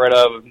to get rid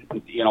of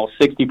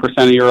 60%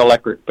 of your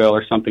electric bill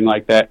or something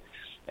like that.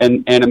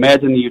 And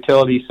imagine the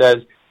utility says,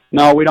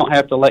 no, we don't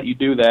have to let you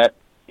do that,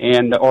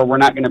 or we're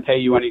not going to pay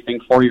you anything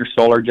for your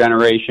solar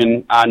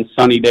generation on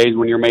sunny days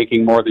when you're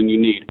making more than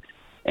you need.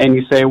 And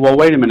you say, well,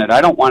 wait a minute,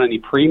 I don't want any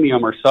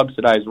premium or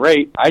subsidized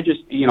rate. I just,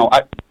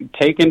 I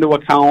take into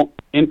account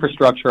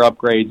infrastructure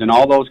upgrades and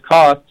all those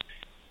costs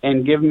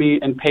and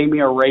pay me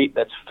a rate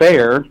that's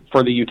fair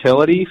for the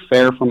utility,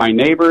 fair for my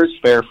neighbors,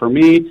 fair for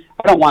me.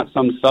 I don't want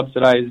some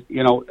subsidized,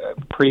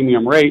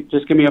 premium rate.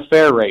 Just give me a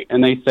fair rate.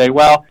 And they say,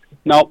 well,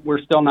 no,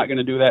 we're still not going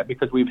to do that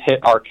because we've hit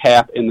our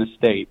cap in the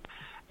state.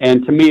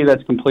 And to me,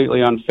 that's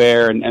completely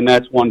unfair, and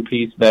that's one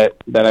piece that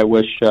I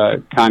wish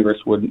Congress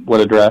would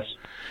address.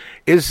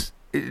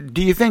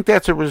 Do you think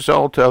that's a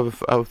result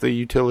of the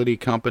utility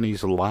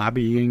companies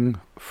lobbying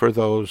for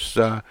those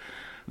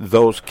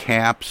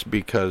caps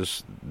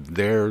because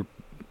they're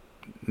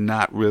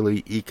not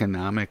really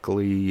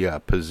economically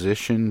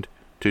positioned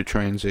to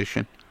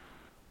transition?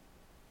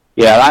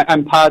 Yeah,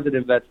 I'm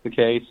positive that's the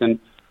case, and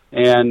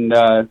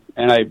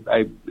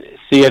I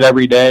see it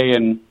every day,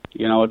 and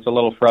it's a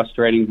little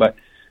frustrating, but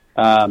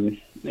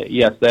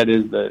yes, that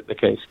is the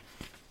case.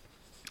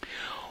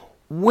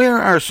 Where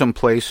are some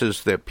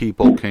places that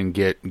people can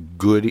get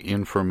good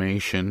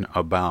information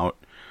about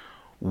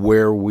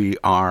where we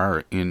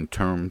are in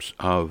terms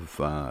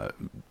of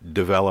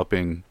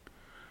developing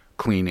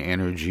clean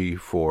energy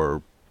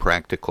for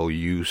practical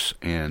use,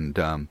 and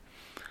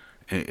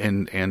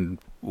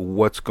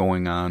what's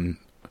going on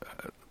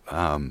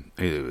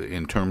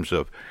in terms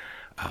of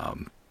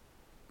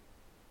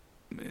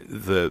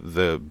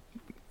the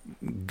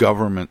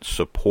government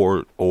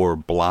support or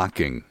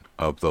blocking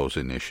of those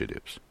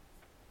initiatives?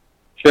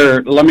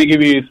 Sure. Let me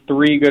give you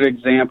 3 good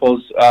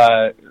examples.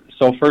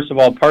 So first of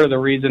all, part of the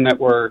reason that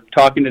we're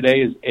talking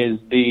today is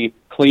the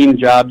Clean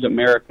Jobs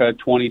America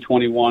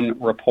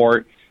 2021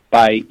 report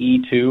by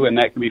E2, and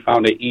that can be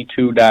found at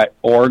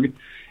e2.org.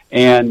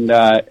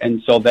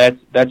 And so that's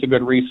a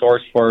good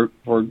resource for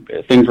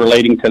things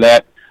relating to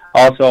that.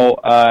 Also,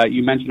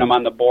 you mentioned I'm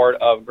on the board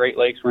of Great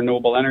Lakes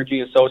Renewable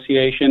Energy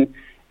Association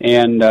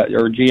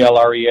or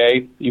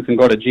GLREA. You can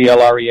go to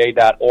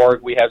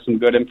glrea.org. We have some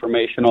good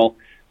informational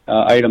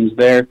items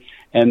there.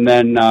 And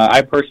then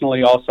I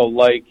personally also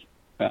like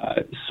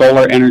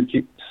Solar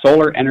Energy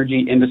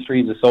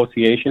Industries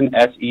Association,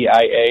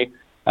 SEIA.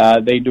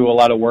 They do a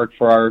lot of work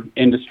for our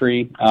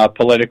industry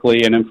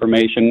politically and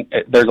information.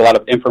 There's a lot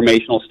of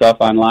informational stuff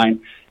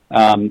online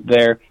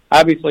there.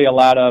 Obviously, a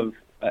lot of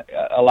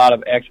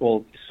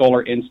actual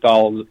solar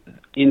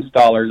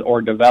installers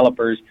or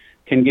developers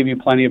can give you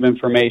plenty of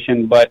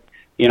information, but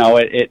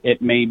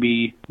it may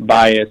be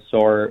bias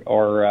or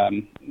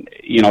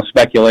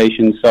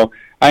speculation. So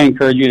I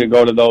encourage you to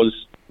go to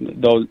those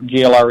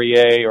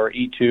GLREA or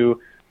E2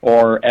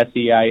 or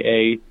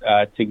SEIA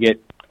to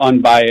get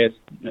unbiased,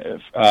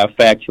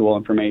 factual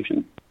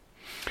information.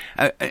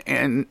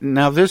 And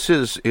now this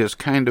is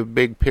kind of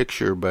big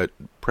picture, but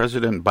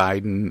President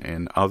Biden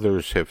and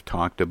others have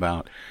talked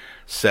about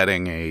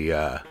setting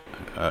a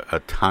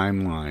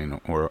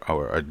timeline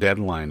or a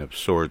deadline of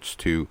sorts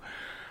to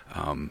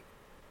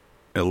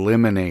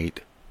eliminate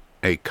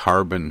a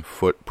carbon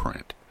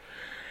footprint.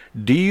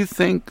 Do you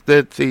think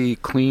that the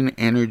clean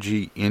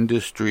energy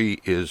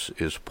industry is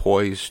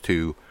poised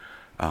to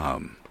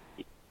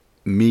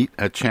meet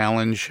a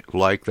challenge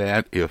like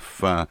that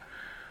if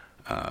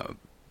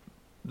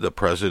the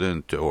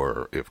president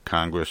or if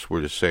Congress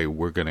were to say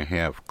we're going to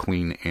have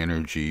clean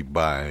energy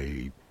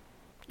by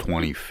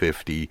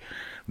 2050,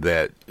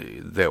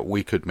 that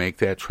we could make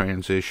that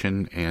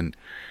transition? And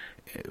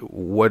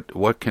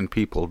what can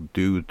people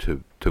do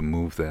to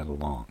move that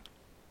along?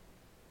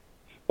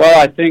 Well,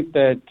 I think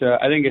that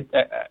I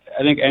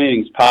think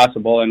anything's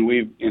possible, and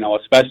we've,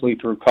 especially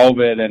through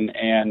COVID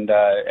and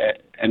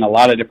a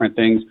lot of different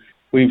things,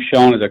 we've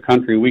shown as a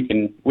country we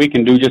can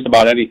do just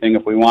about anything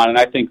if we want, and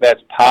I think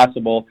that's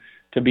possible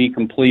to be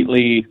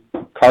completely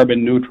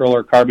carbon neutral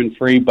or carbon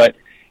free, but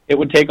it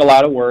would take a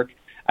lot of work.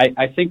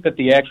 I think that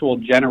the actual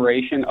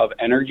generation of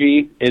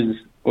energy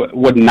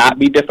would not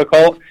be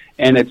difficult,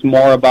 and it's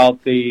more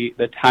about the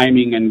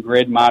timing and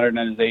grid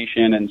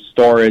modernization and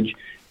storage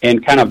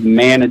and kind of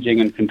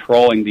managing and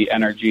controlling the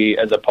energy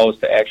as opposed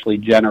to actually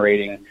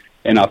generating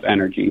enough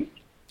energy.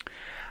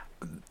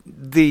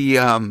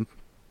 The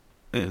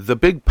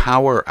big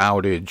power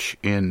outage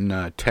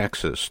in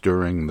Texas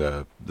during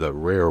the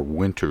rare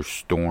winter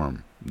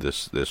storm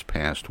this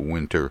past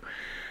winter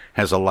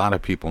has a lot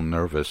of people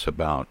nervous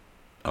about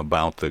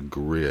the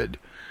grid.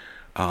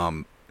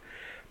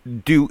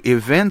 Do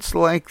events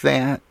like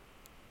that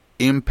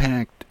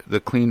impact the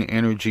clean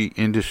energy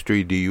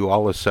industry? Do you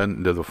all of a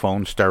sudden, do the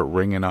phones start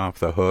ringing off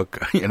the hook?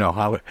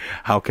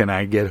 How can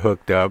I get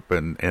hooked up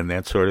and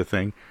that sort of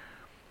thing?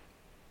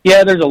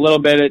 Yeah, there's a little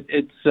bit.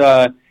 It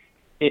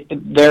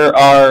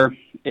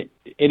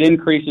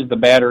increases the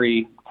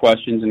battery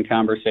questions and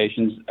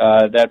conversations.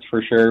 That's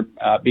for sure.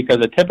 Because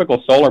a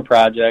typical solar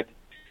project,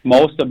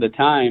 most of the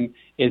time,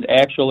 is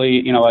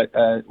actually,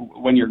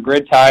 when you're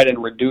grid tied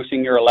and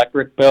reducing your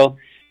electric bill,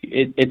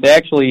 it's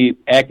actually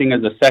acting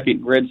as a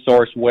second grid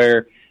source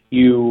where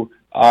you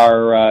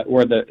are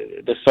where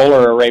the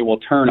solar array will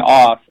turn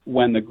off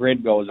when the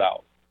grid goes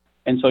out,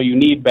 and so you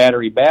need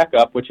battery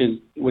backup, which is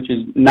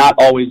not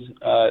always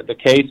the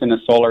case in a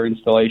solar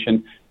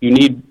installation. You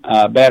need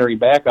battery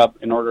backup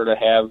in order to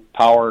have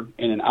power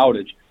in an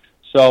outage.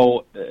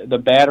 So the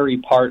battery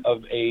part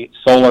of a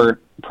solar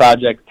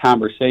project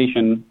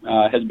conversation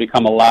has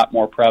become a lot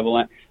more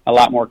prevalent, a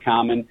lot more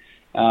common.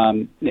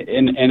 And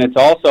it's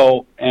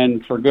also,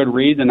 and for good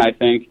reason, I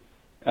think,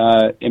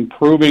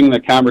 improving the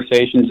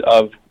conversations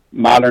of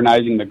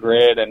modernizing the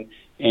grid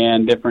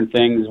and different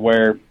things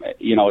where,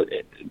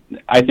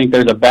 I think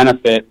there's a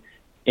benefit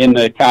in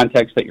the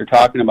context that you're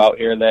talking about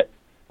here that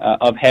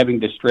of having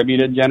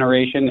distributed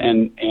generation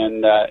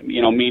and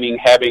meaning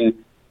having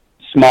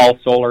small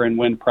solar and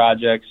wind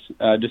projects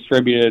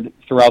distributed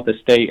throughout the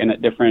state and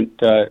at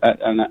different,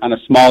 on a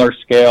smaller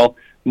scale,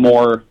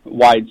 more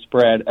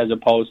widespread, as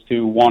opposed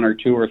to one or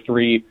two or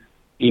three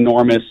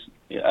enormous,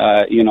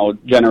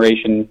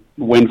 generation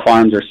wind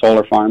farms or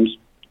solar farms.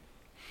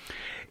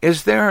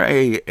 Is there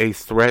a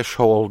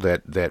threshold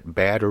that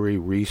battery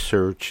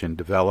research and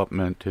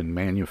development and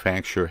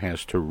manufacture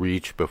has to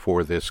reach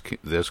before this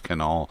can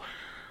all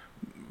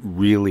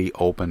really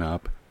open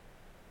up?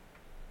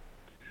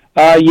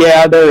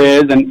 Yeah, there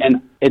is,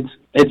 and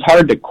it's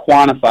hard to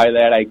quantify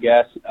that, I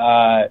guess.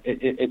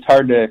 It's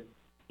hard to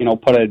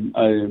put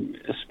a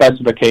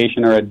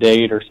specification or a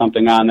date or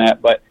something on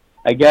that. But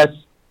I guess,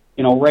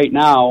 right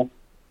now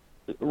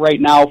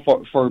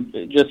for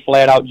just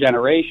flat out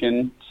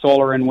generation,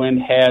 solar and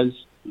wind has,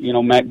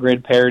 met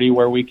grid parity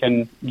where we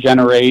can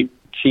generate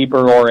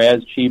cheaper or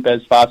as cheap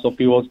as fossil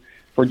fuels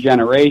for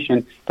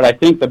generation. But I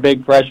think the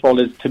big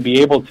threshold is to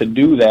be able to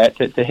do that,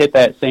 to hit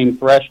that same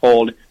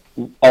threshold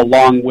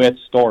along with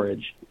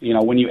storage.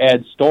 When you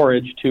add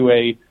storage to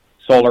a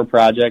solar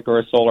project or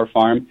a solar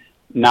farm,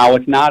 now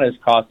it's not as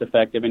cost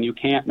effective, and you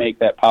can't make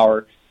that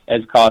power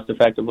as cost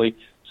effectively.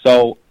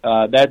 So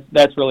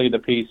that's really the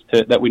piece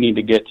that we need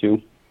to get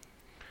to.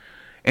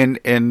 And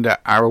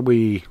are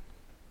we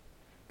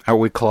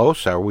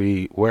close?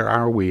 Where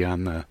are we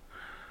on the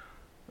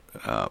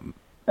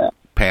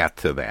path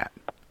to that?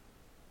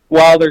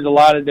 Well, there's a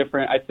lot of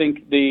different. I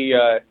think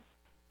the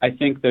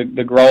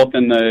growth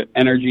in the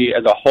energy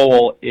as a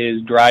whole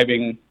is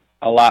driving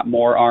a lot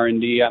more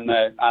R&D on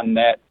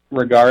that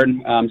regard.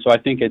 So I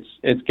think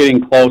it's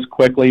getting close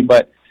quickly,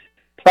 but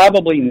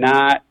probably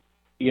not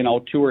 2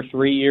 or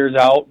 3 years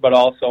out, but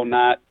also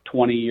not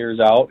 20 years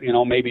out.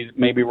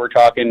 Maybe we're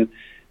talking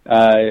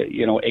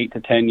 8 to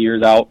 10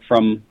 years out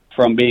from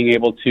being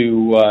able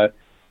to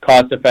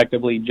cost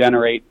effectively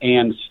generate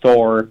and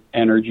store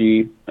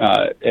energy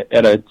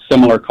at a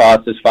similar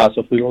cost as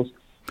fossil fuels.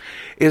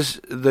 Is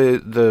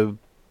the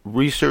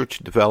research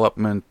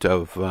development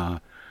of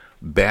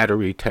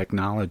battery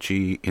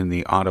technology in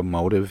the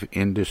automotive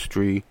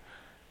industry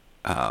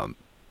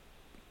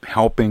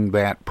helping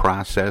that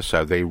process?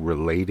 Are they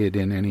related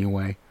in any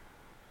way?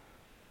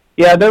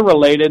 Yeah, they're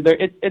related.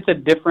 It's a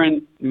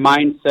different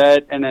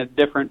mindset and a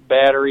different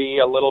battery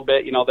a little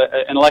bit.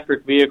 An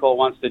electric vehicle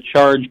wants to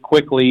charge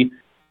quickly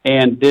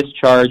and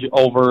discharge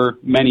over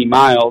many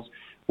miles,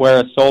 where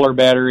a solar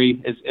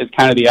battery is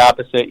kind of the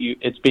opposite.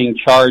 It's being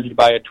charged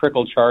by a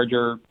trickle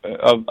charger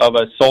of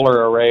a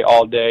solar array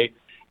all day,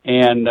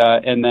 and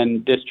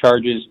then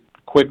discharges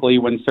quickly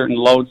when certain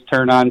loads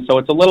turn on. So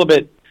it's a little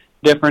bit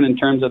different in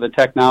terms of the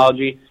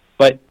technology,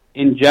 but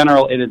in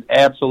general, it is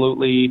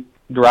absolutely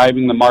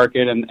driving the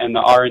market and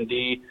the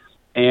R&D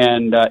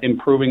and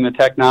improving the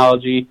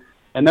technology.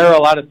 And there are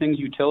a lot of things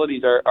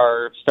utilities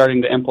are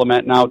starting to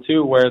implement now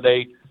too, where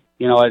they,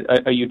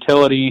 a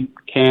utility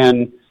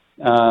can,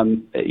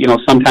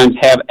 sometimes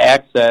have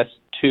access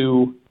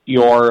to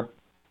your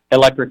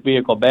electric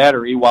vehicle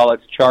battery while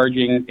it's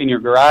charging in your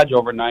garage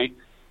overnight,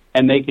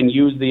 and they can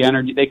use the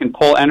energy, they can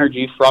pull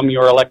energy from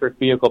your electric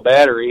vehicle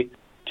battery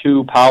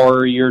to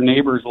power your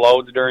neighbor's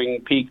loads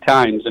during peak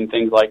times and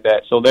things like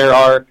that. So there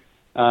are,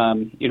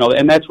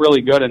 and that's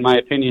really good in my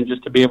opinion,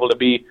 just to be able to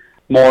be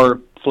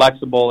more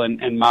flexible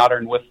and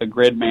modern with the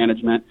grid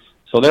management.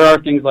 So there are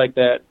things like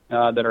that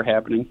that are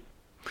happening.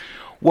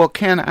 Well,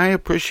 Ken, I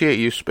appreciate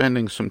you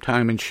spending some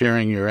time and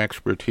sharing your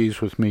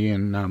expertise with me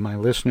and my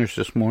listeners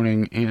this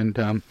morning,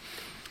 and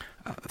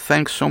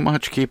thanks so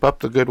much. Keep up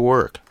the good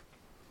work.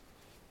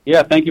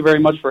 Yeah, thank you very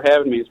much for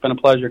having me. It's been a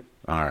pleasure.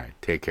 All right,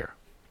 take care.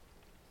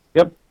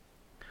 Yep.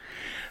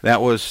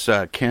 That was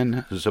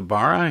Ken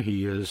Zebarah.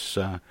 He is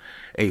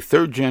a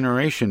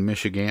third-generation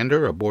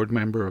Michigander, a board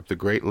member of the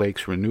Great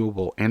Lakes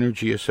Renewable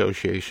Energy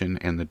Association,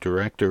 and the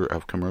Director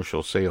of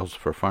Commercial Sales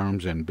for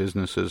Farms and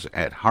Businesses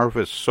at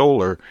Harvest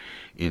Solar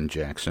in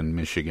Jackson,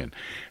 Michigan.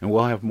 And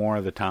we'll have more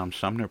of the Tom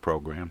Sumner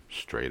program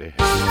straight ahead.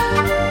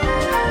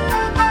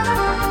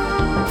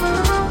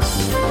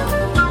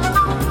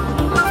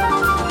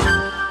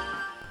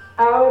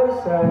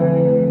 Outside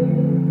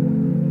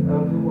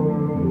of the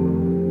world,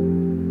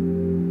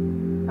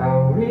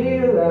 I'll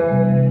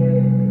realize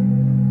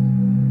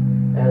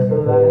as the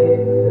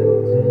light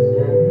filters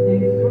gently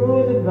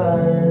through the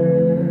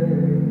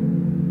vines,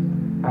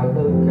 I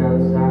look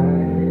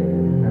outside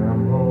and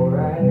I'm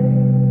alright.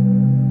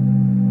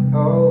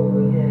 Oh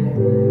yeah.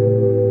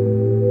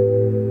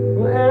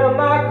 Well, am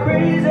I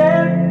crazy,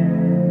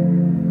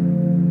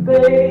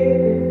 baby?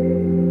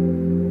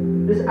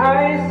 This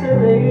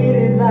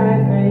isolated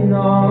life ain't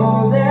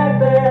all that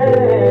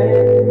bad.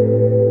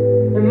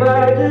 Am I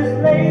just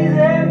lazy?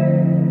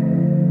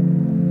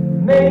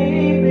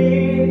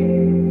 Maybe,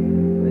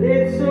 but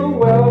it's a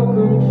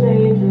welcome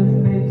change of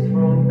pace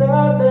from the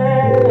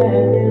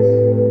madness.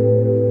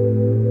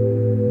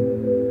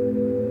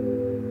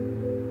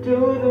 Do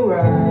the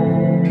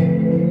right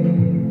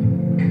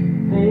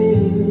thing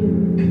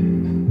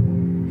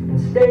and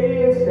stay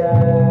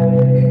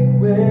inside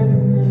with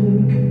me.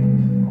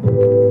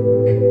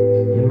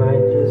 You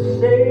might just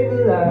save a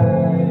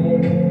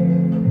life,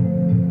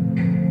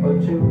 or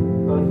two,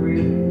 or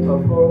three, or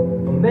four,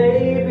 or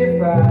maybe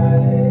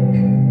five.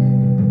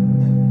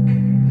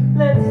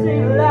 Let's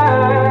save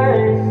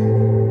lives.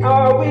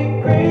 Are we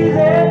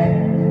crazy,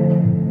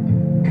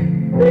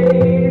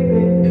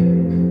 baby?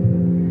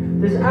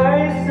 This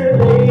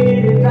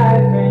isolated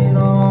life ain't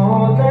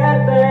all that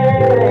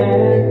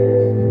bad.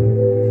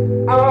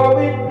 Are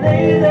we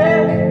lazy?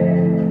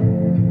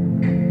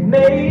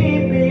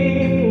 Maybe.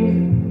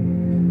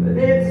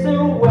 It's a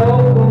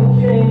welcome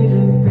change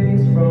of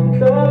pace from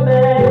the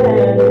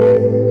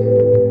madness.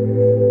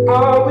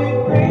 Are we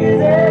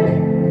crazy?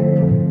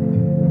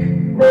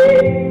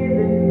 Maybe.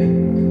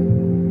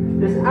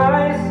 This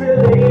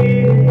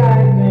isolated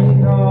life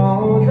ain't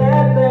all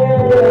that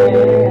bad.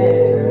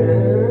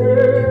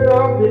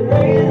 Are we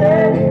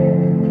lazy?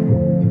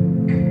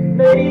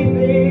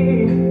 Maybe.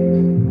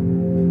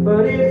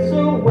 But it's a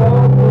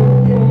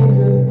welcome change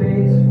of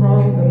pace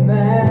from the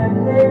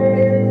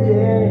madness.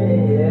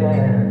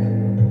 Yeah.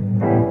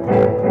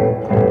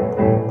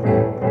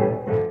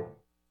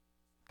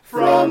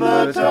 From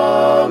the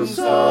Tom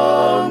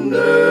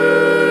Sumner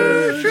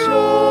Show.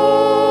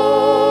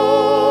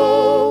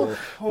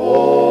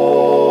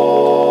 Oh,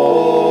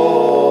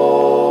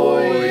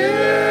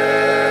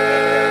 yeah.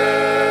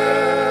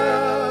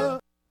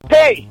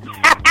 Hey,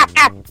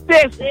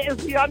 this is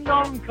the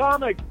Unknown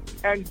Comic.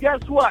 And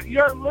guess what?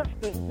 You're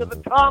listening to the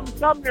Tom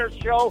Sumner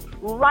Show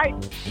right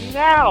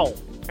now.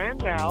 And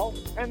now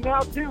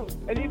too.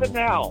 And even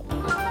now.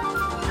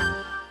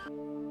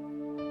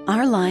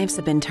 Our lives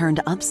have been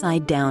turned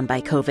upside down by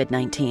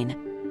COVID-19.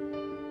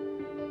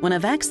 When a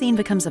vaccine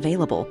becomes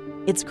available,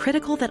 it's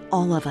critical that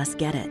all of us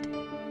get it.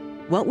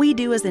 What we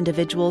do as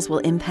individuals will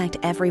impact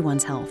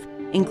everyone's health,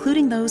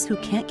 including those who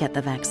can't get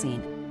the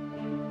vaccine.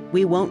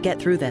 We won't get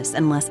through this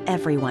unless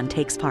everyone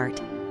takes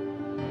part.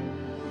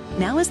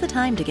 Now is the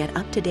time to get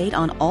up to date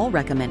on all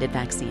recommended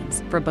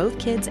vaccines for both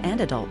kids and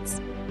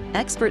adults.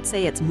 Experts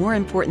say it's more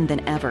important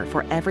than ever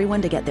for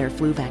everyone to get their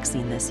flu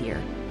vaccine this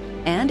year.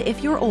 And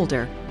if you're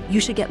older, you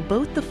should get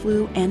both the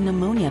flu and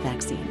pneumonia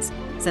vaccines,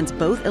 since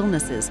both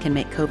illnesses can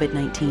make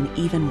COVID-19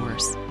 even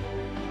worse.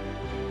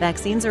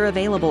 Vaccines are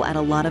available at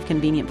a lot of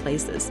convenient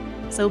places,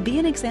 so be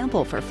an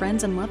example for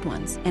friends and loved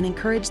ones and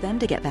encourage them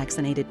to get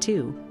vaccinated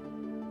too.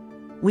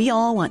 We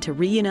all want to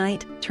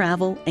reunite,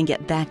 travel, and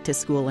get back to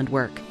school and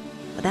work.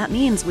 But that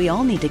means we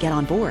all need to get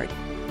on board.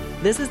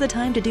 This is the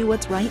time to do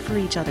what's right for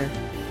each other.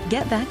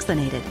 Get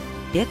vaccinated.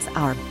 It's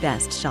our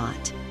best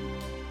shot.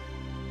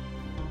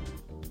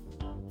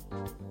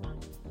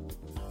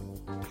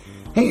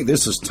 Hey,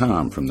 this is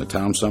Tom from the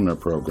Tom Sumner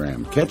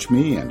Program. Catch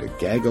me and a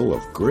gaggle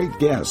of great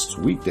guests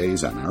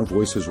weekdays on Our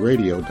Voices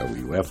Radio,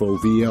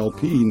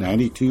 WFOVLP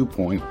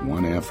 92.1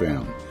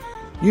 FM.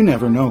 You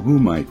never know who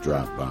might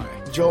drop by.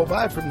 Joe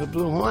By from the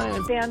Blue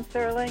Hawaiian. Dan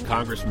Sterling.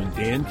 Congressman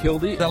Dan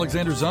Kildee.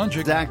 Alexander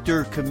Zonjic.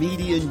 Actor,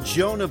 comedian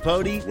Joe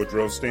Napodi.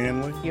 Woodrow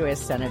Stanley.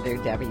 U.S. Senator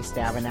Debbie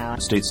Stabenow.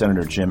 State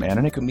Senator Jim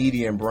Ananich.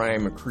 Comedian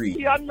Brian McCree.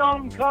 The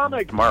unknown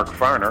comic. Mark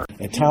Farner.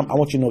 And Tom, I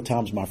want you to know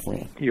Tom's my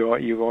friend.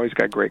 You've always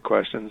got great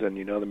questions, and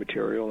you know the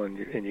material, and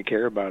you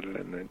care about it,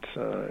 and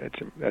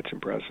that's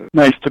impressive.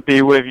 Nice to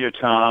be with you,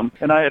 Tom.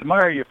 And I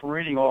admire you for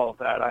reading all of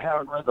that. I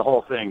haven't read the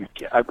whole thing.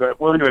 I'm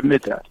willing to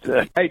admit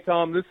that. Hey,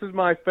 Tom, this is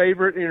my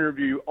favorite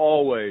interview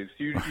always.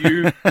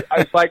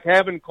 It's like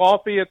having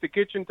coffee at the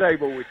kitchen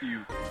table with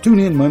you. Tune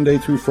in Monday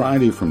through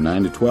Friday from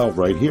 9 to 12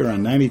 right here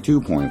on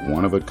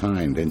 92.1 of a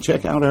kind, and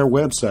check out our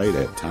website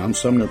at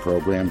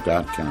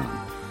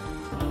TomSumnerProgram.com.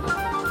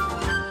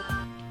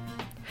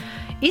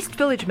 East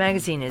Village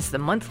Magazine is the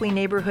monthly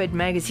neighborhood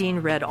magazine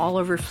read all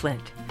over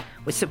Flint.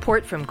 With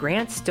support from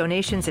grants,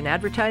 donations, and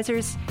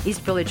advertisers, East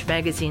Village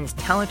Magazine's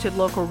talented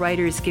local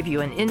writers give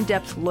you an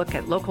in-depth look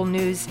at local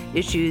news,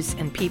 issues,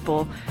 and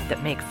people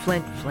that make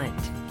Flint, Flint.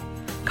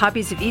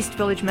 Copies of East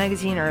Village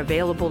Magazine are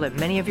available at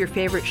many of your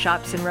favorite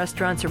shops and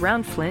restaurants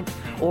around Flint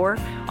or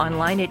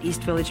online at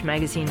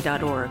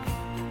eastvillagemagazine.org.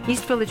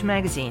 East Village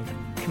Magazine,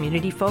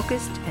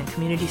 community-focused and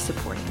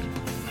community-supported.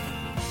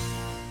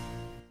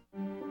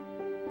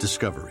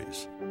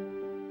 Discoveries.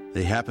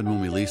 They happen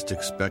when we least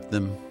expect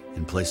them,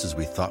 in places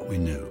we thought we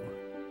knew.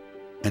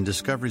 And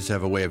discoveries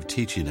have a way of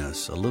teaching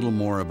us a little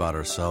more about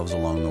ourselves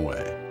along the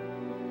way.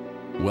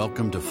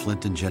 Welcome to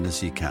Flint and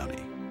Genesee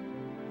County,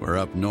 where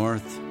up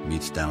north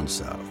meets down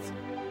south.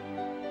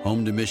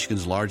 Home to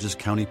Michigan's largest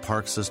county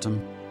park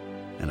system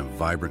and a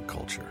vibrant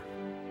culture.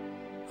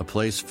 A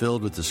place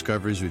filled with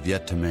discoveries we've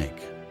yet to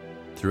make,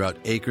 throughout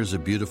acres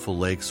of beautiful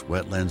lakes,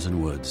 wetlands,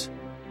 and woods,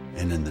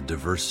 and in the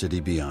diverse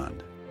city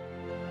beyond.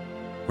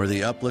 Where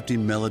the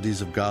uplifting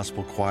melodies of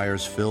gospel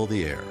choirs fill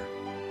the air.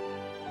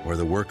 Where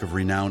the work of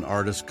renowned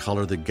artists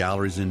color the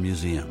galleries and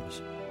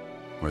museums.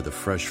 Where the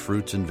fresh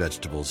fruits and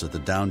vegetables at the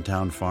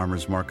downtown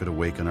farmers market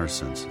awaken our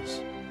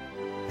senses.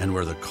 And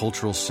where the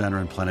cultural center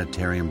and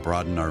planetarium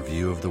broaden our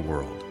view of the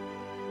world.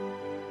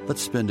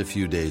 Let's spend a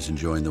few days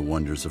enjoying the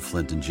wonders of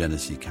Flint and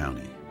Genesee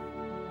County,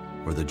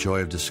 where the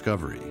joy of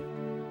discovery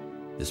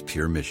is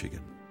pure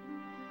Michigan.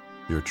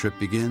 Your trip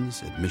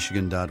begins at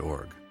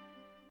michigan.org.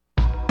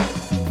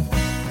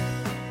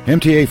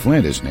 MTA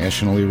Flint is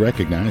nationally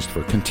recognized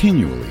for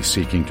continually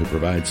seeking to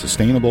provide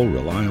sustainable,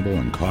 reliable,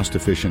 and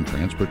cost-efficient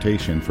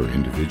transportation for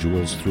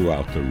individuals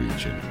throughout the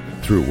region.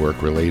 Through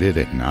work-related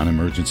and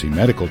non-emergency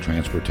medical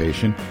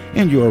transportation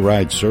and Your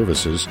Ride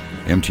services,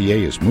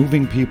 MTA is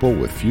moving people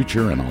with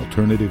future and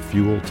alternative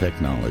fuel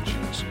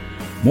technologies.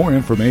 More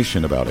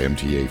information about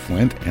MTA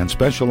Flint and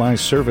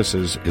specialized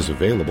services is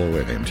available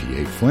at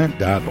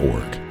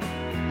mtaflint.org.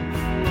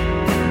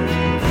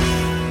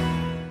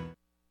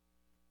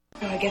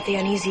 I get the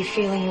uneasy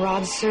feeling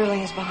Rod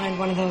Serling is behind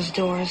one of those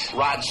doors.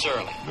 Rod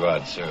Serling.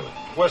 Rod Serling.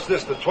 What's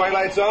this, the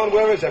Twilight Zone?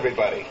 Where is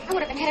everybody? I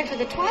would have been headed for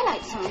the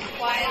Twilight Zone.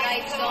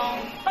 Twilight Zone?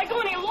 If I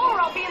go any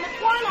lower, I'll be in the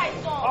Twilight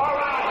Zone. All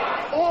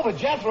right. Oh, but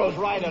Jethro's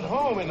right at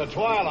home in the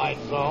Twilight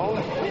Zone.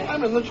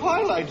 I'm in the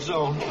Twilight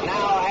Zone.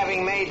 Now,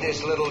 having made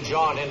this little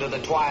jaunt into the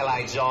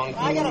Twilight Zone,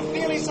 I got a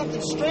feeling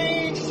something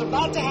strange is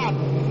about to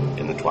happen.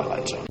 In the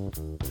Twilight Zone.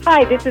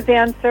 Hi, this is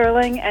Ann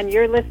Serling, and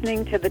you're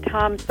listening to the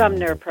Tom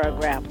Sumner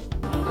Program.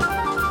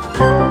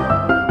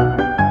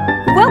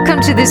 Welcome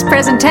to this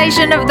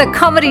presentation of the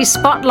Comedy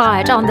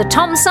Spotlight on the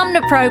Tom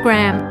Sumner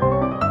Program.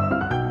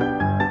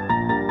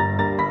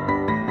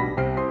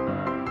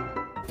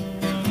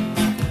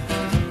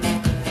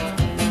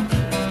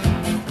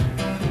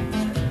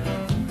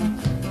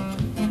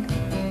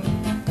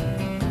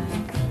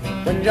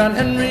 When John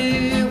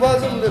Henry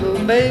was a little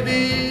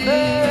baby,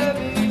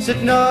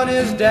 sitting on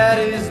his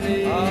daddy's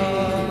knee,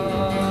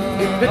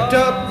 he picked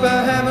up a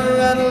hammer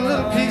and a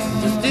little piece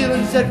of steel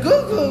and said, "Goo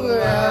goo goo."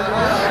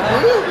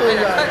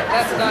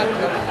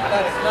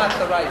 That's not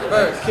the right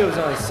verse. The kid was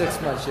only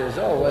 6 months years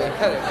old. Well,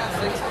 cut it.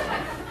 6.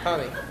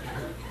 Tommy,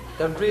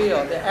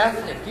 the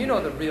ethnic, you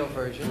know the real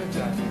version.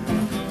 Exactly.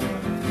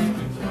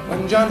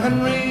 When John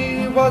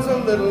Henry was a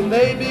little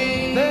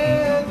baby,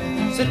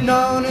 sitting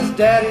on his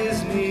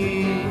daddy's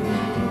knee,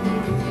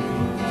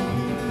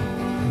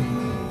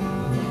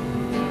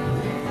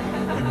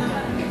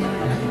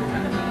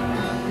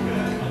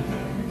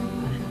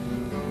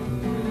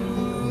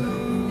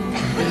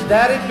 his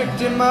daddy picked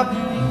him up,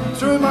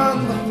 threw him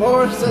on the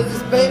floor, said,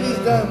 "This baby's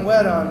done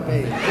wet on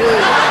me."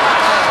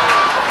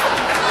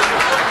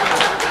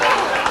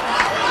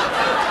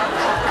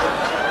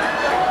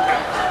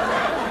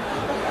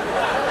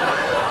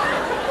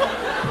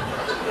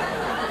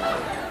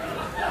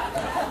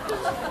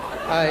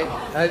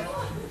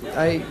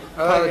 I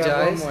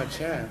apologize. One more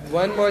chance.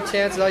 One more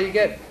chance is all you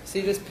get.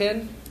 See this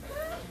pin?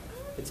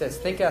 It says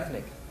think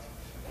ethnic.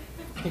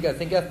 You got to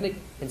think ethnic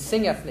and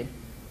sing ethnic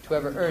to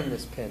ever earn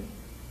this pin.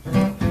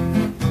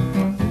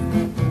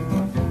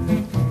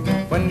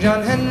 When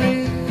John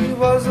Henry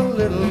was a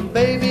little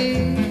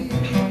baby,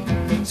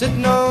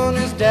 sitting on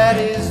his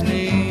daddy's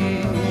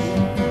knee,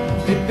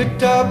 he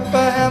picked up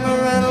a hammer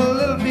and a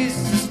little piece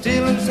of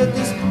steel and said,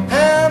 "This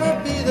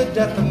hammer be the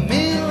death of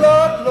me,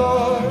 Lord,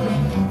 Lord,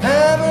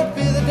 hammer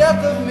be the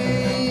death of me."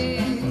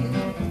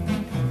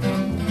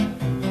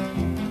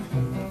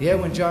 Yeah,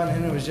 when John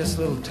Henry was just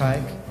a little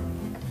tyke,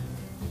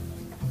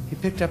 he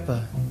picked up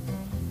a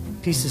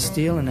piece of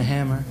steel and a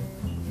hammer.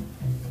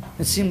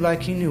 It seemed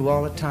like he knew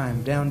all the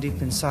time, down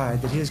deep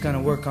inside, that he was going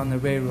to work on the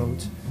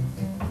railroads.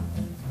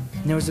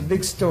 And there was a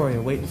big story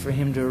waiting for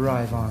him to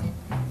arrive on.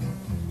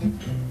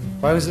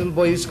 While he was a little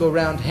boy, he used to go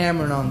around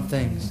hammering on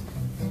things.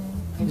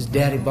 His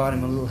daddy bought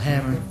him a little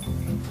hammer.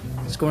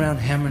 He used to go around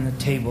hammering the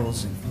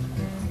tables and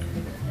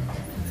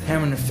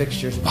hammering the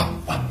fixtures. Wop,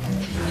 wop.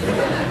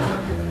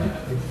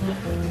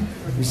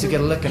 He used to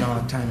get a licking all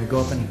the time. He'd go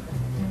up and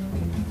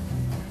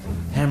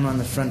hammer on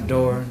the front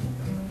door,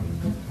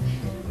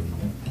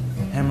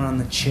 hammer on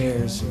the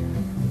chairs.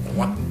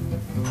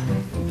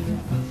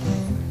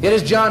 Yet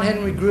as John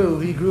Henry grew,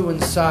 he grew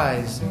in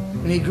size,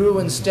 and he grew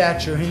in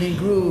stature, and he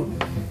grew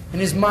in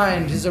his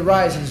mind, his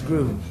horizons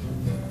grew.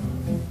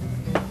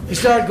 He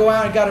started to go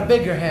out and got a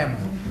bigger hammer.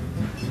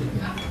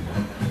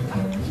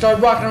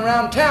 Started walking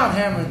around town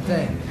hammering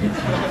things.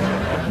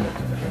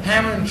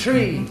 Hammering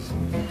trees,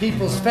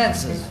 people's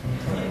fences,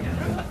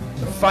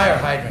 the fire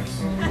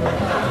hydrants.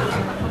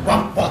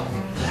 Wop, wop.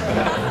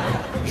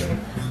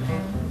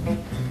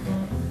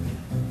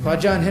 While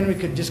John Henry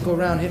could just go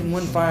around hitting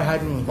one fire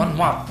hydrant with one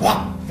whop,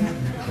 whop.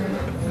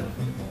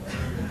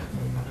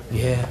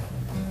 Yeah.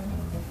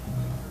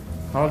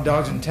 All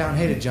dogs in town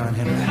hated John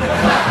Henry.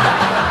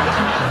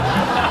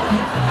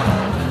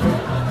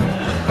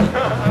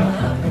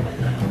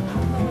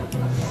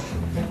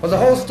 Well, the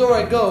whole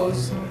story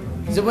goes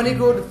is that when he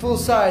grew to full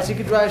size, he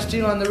could drive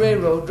steel on the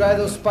railroad, drive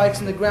those spikes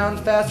in the ground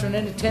faster than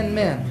any 10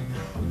 men.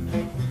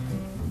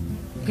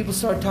 People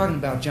started talking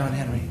about John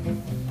Henry.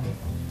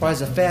 Why, he's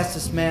the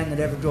fastest man that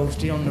ever drove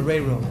steel on the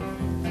railroad.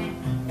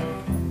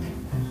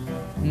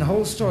 And the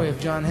whole story of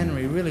John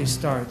Henry really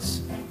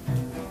starts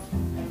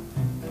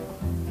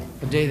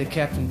the day the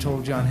captain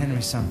told John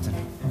Henry something.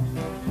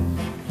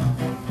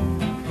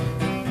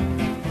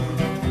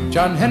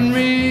 John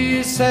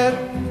Henry said,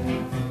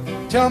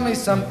 "Tell me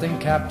something,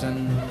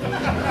 Captain."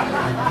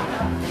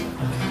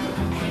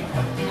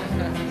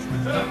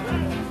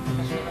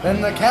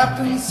 Then the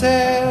captain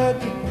said,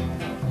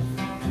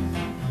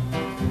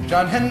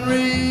 "John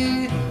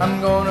Henry,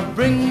 I'm gonna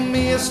bring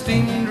me a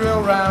steam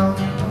drill round.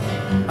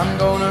 I'm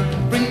gonna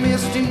bring me a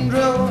steam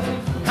drill.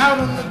 Out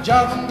on the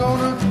job, I'm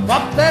gonna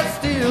whop that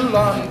steel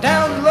on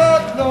down,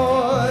 Lord,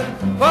 Lord,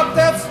 whop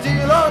that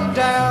steel on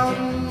down."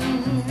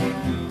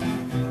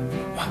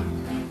 Whop,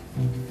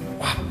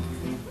 whop,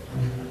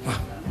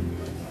 whop.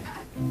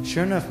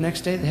 Sure enough,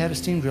 next day they had a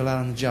steam drill out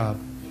on the job.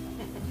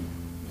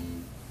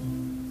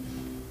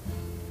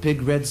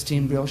 Big red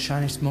steam drill,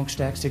 shiny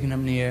smokestack sticking up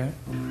in the air.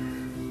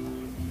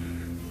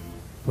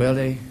 Well,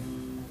 they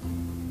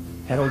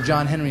had old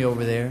John Henry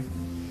over there,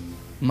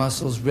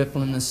 muscles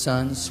rippling in the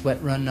sun, sweat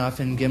running off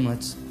in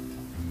gimlets.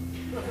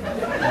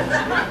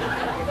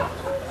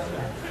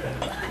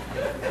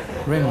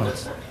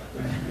 Ringlets.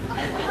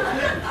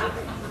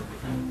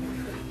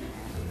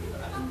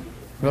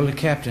 Well, the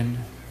captain,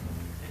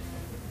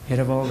 head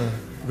of all the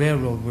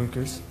railroad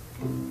workers,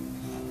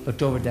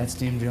 looked over at that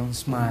steam drill and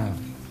smiled.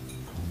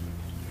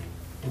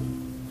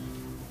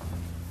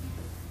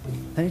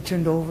 Then he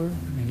turned over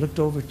and he looked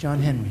over at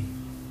John Henry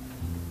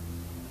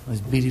with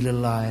his beady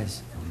little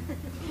eyes.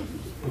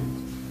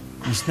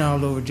 He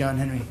snarled over John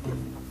Henry.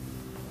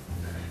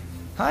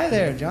 "Hi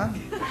there, John."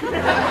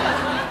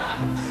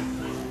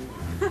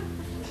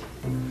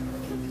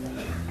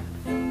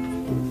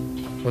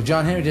 Well,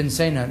 John Henry didn't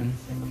say nothing.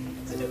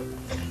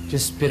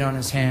 Just spit on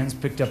his hands,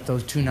 picked up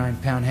those 2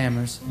 9-pound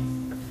hammers,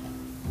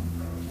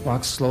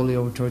 walked slowly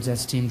over towards that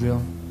steam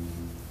drill,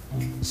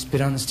 spit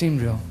on the steam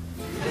drill.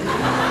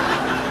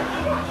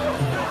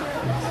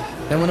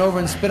 Then went over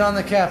and spit on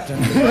the captain.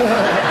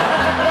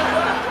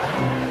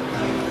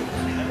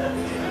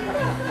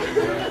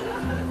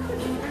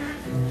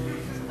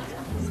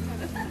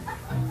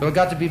 Well, it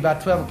got to be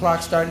about 12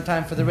 o'clock starting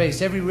time for the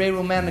race. Every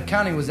railroad man in the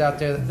county was out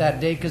there that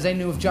day because they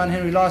knew if John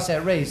Henry lost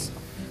that race,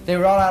 they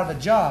were all out of a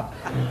job.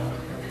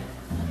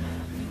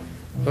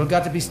 Well, it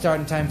got to be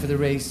starting time for the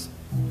race.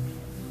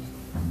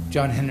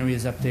 John Henry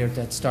is up there at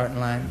that starting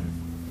line.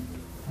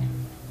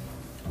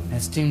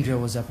 That steam drill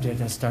was up there at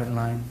that starting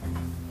line.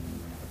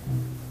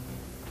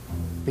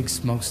 Big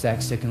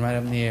smokestack sticking right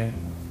up in the air.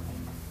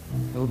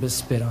 A little bit of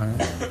spit on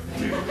it.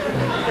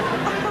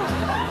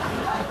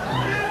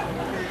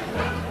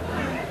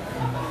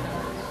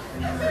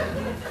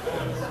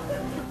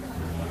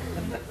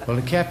 Well,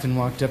 the captain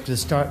walked up to the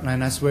starting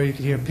line. I swear you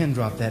could hear a pin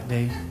drop that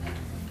day.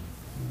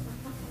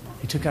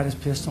 He took out his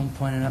pistol and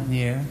pointed it up in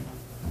the air.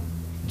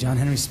 John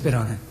Henry spit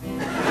on it.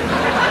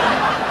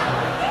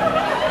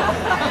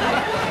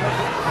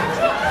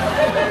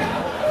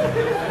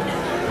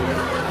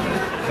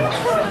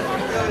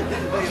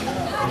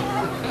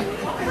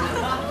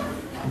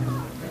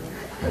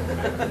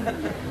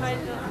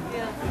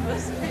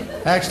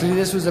 Actually,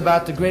 this was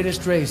about the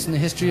greatest race in the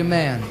history of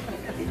man.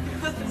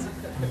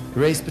 The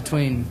race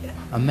between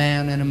a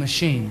man and a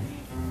machine.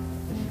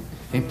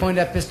 He pointed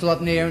that pistol up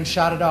in the air and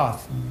shot it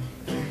off.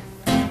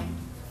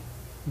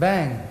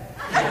 Bang.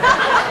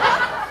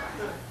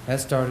 That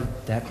started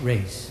that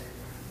race.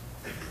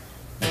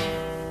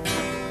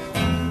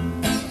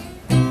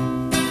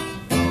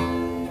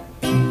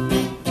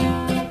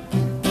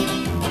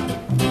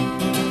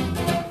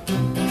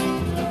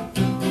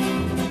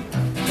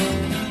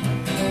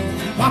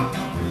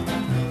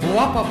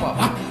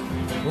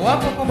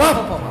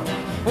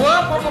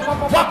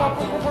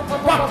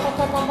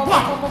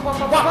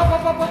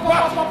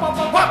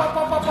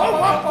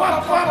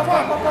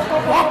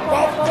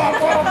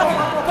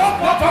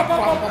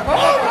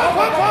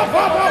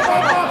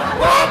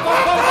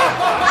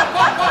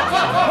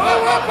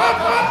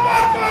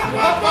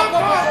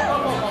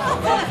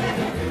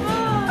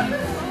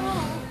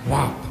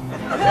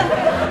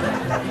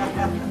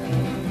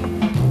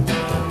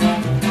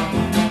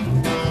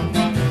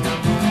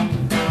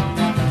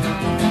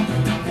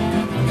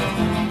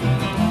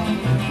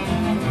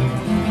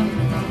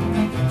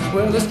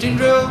 Well, the steam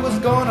drill was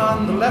going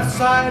on the left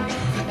side,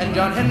 and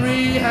John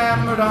Henry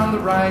hammered on the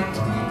right.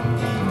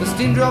 The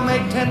steam drill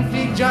made 10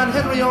 feet, John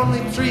Henry only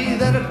 3.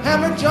 Then it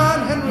hammered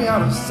John Henry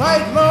out of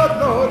sight, Lord,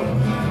 Lord.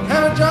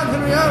 Hammered John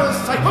Henry out of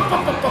sight.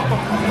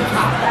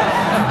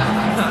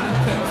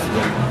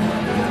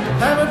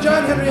 Hammered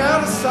John Henry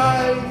out of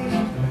sight.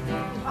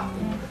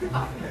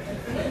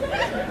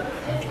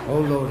 Oh,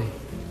 Lordy.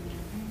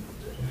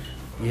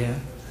 Yeah,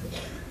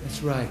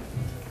 that's right.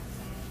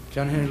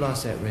 John Henry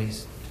lost that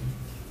race.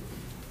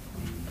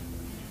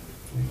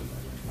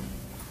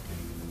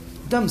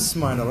 Dumb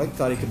smart aleck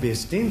thought he could be a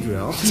steam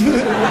drill. What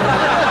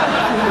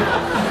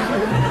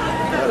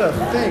a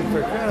thing,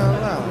 for crying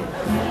out loud.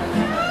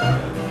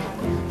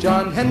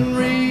 John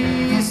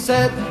Henry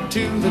said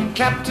to the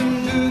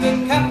captain,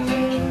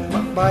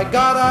 by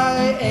God,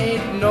 I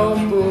ain't no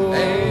fool.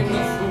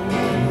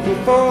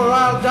 Before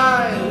I'll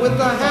die with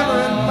a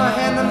hammer in my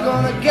hand, I'm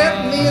gonna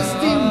get me a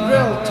steam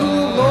drill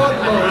tool, Lord,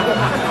 Lord.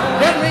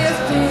 Get me a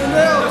steam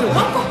drill tool.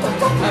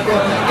 I'm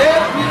gonna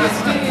get me a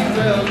steam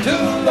drill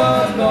tool,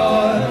 Lord,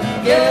 Lord.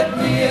 Get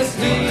me a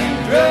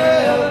steam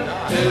drill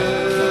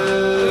tool.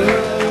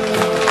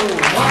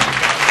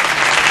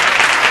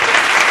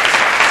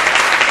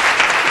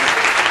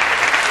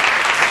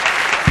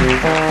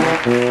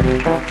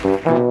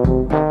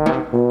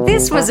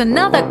 This was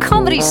another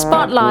comedy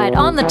spotlight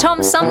on the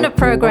Tom Sumner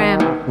Program.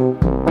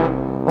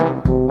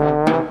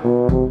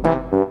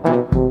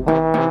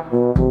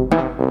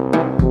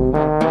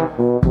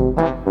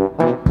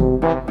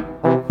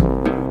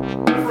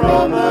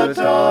 From the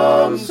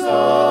Tom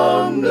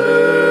Sumner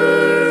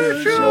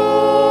Show.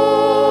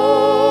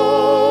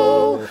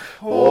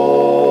 Oh,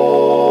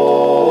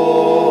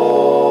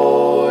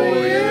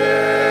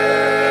 yeah.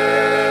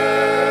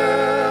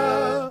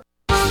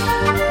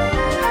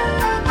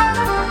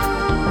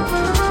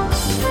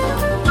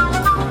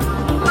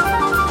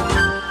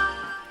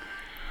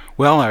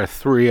 Well, our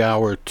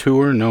 3-hour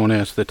tour, known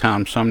as the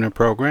Tom Sumner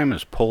Program,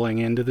 is pulling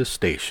into the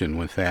station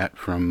with that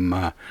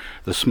from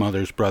the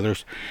Smothers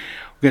Brothers.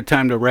 We've got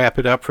time to wrap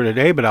it up for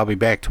today, but I'll be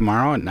back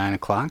tomorrow at 9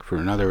 o'clock for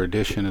another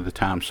edition of the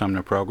Tom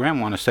Sumner Program.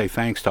 I want to say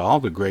thanks to all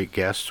the great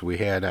guests we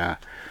had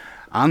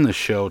on the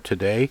show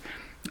today,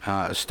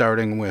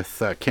 starting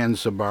with Ken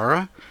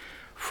Zebarah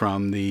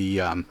from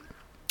the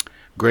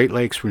Great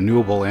Lakes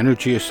Renewable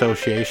Energy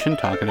Association,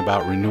 talking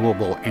about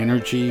renewable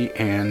energy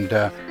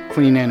and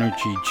clean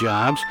energy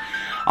jobs.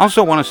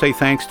 Also want to say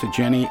thanks to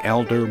Jenny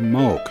Elder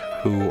Moak,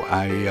 who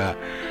I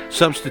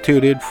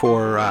substituted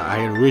for. I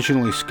had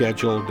originally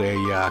scheduled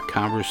a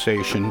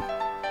conversation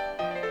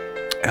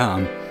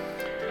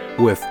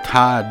with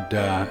Todd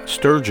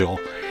Sturgill,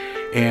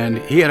 and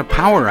he had a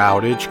power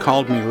outage,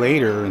 called me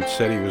later and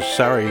said he was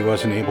sorry he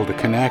wasn't able to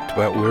connect,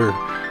 but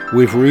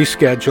we've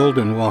rescheduled,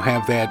 and we'll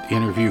have that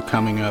interview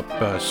coming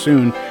up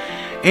soon.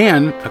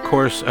 And, of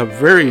course, a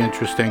very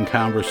interesting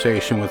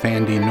conversation with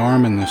Andy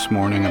Norman this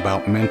morning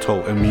about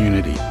mental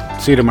immunity.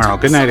 See you tomorrow.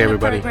 Good night,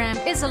 everybody. The program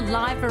is a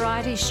live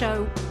variety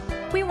show.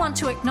 We want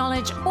to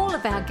acknowledge all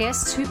of our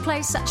guests who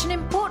play such an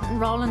important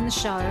role in the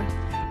show,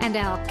 and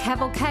our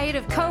cavalcade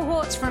of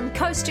cohorts from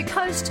coast to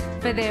coast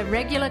for their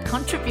regular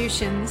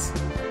contributions.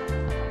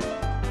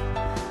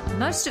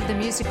 Most of the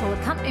musical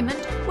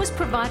accompaniment was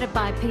provided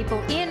by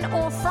people in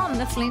or from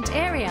the Flint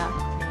area.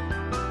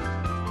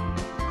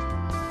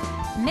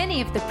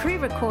 Many of the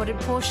pre-recorded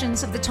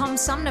portions of the Tom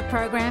Sumner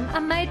Program are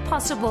made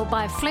possible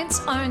by Flint's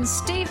own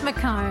Steve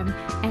McComb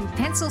and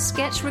Pencil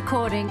Sketch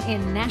Recording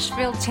in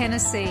Nashville,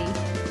 Tennessee.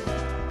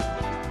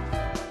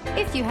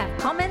 If you have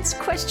comments,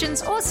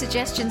 questions, or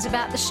suggestions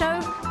about the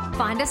show,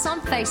 find us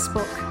on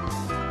Facebook.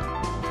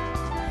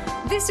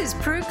 This is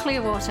Prue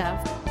Clearwater.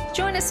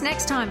 Join us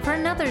next time for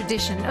another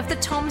edition of the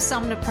Tom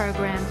Sumner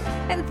Program.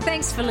 And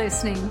thanks for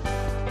listening.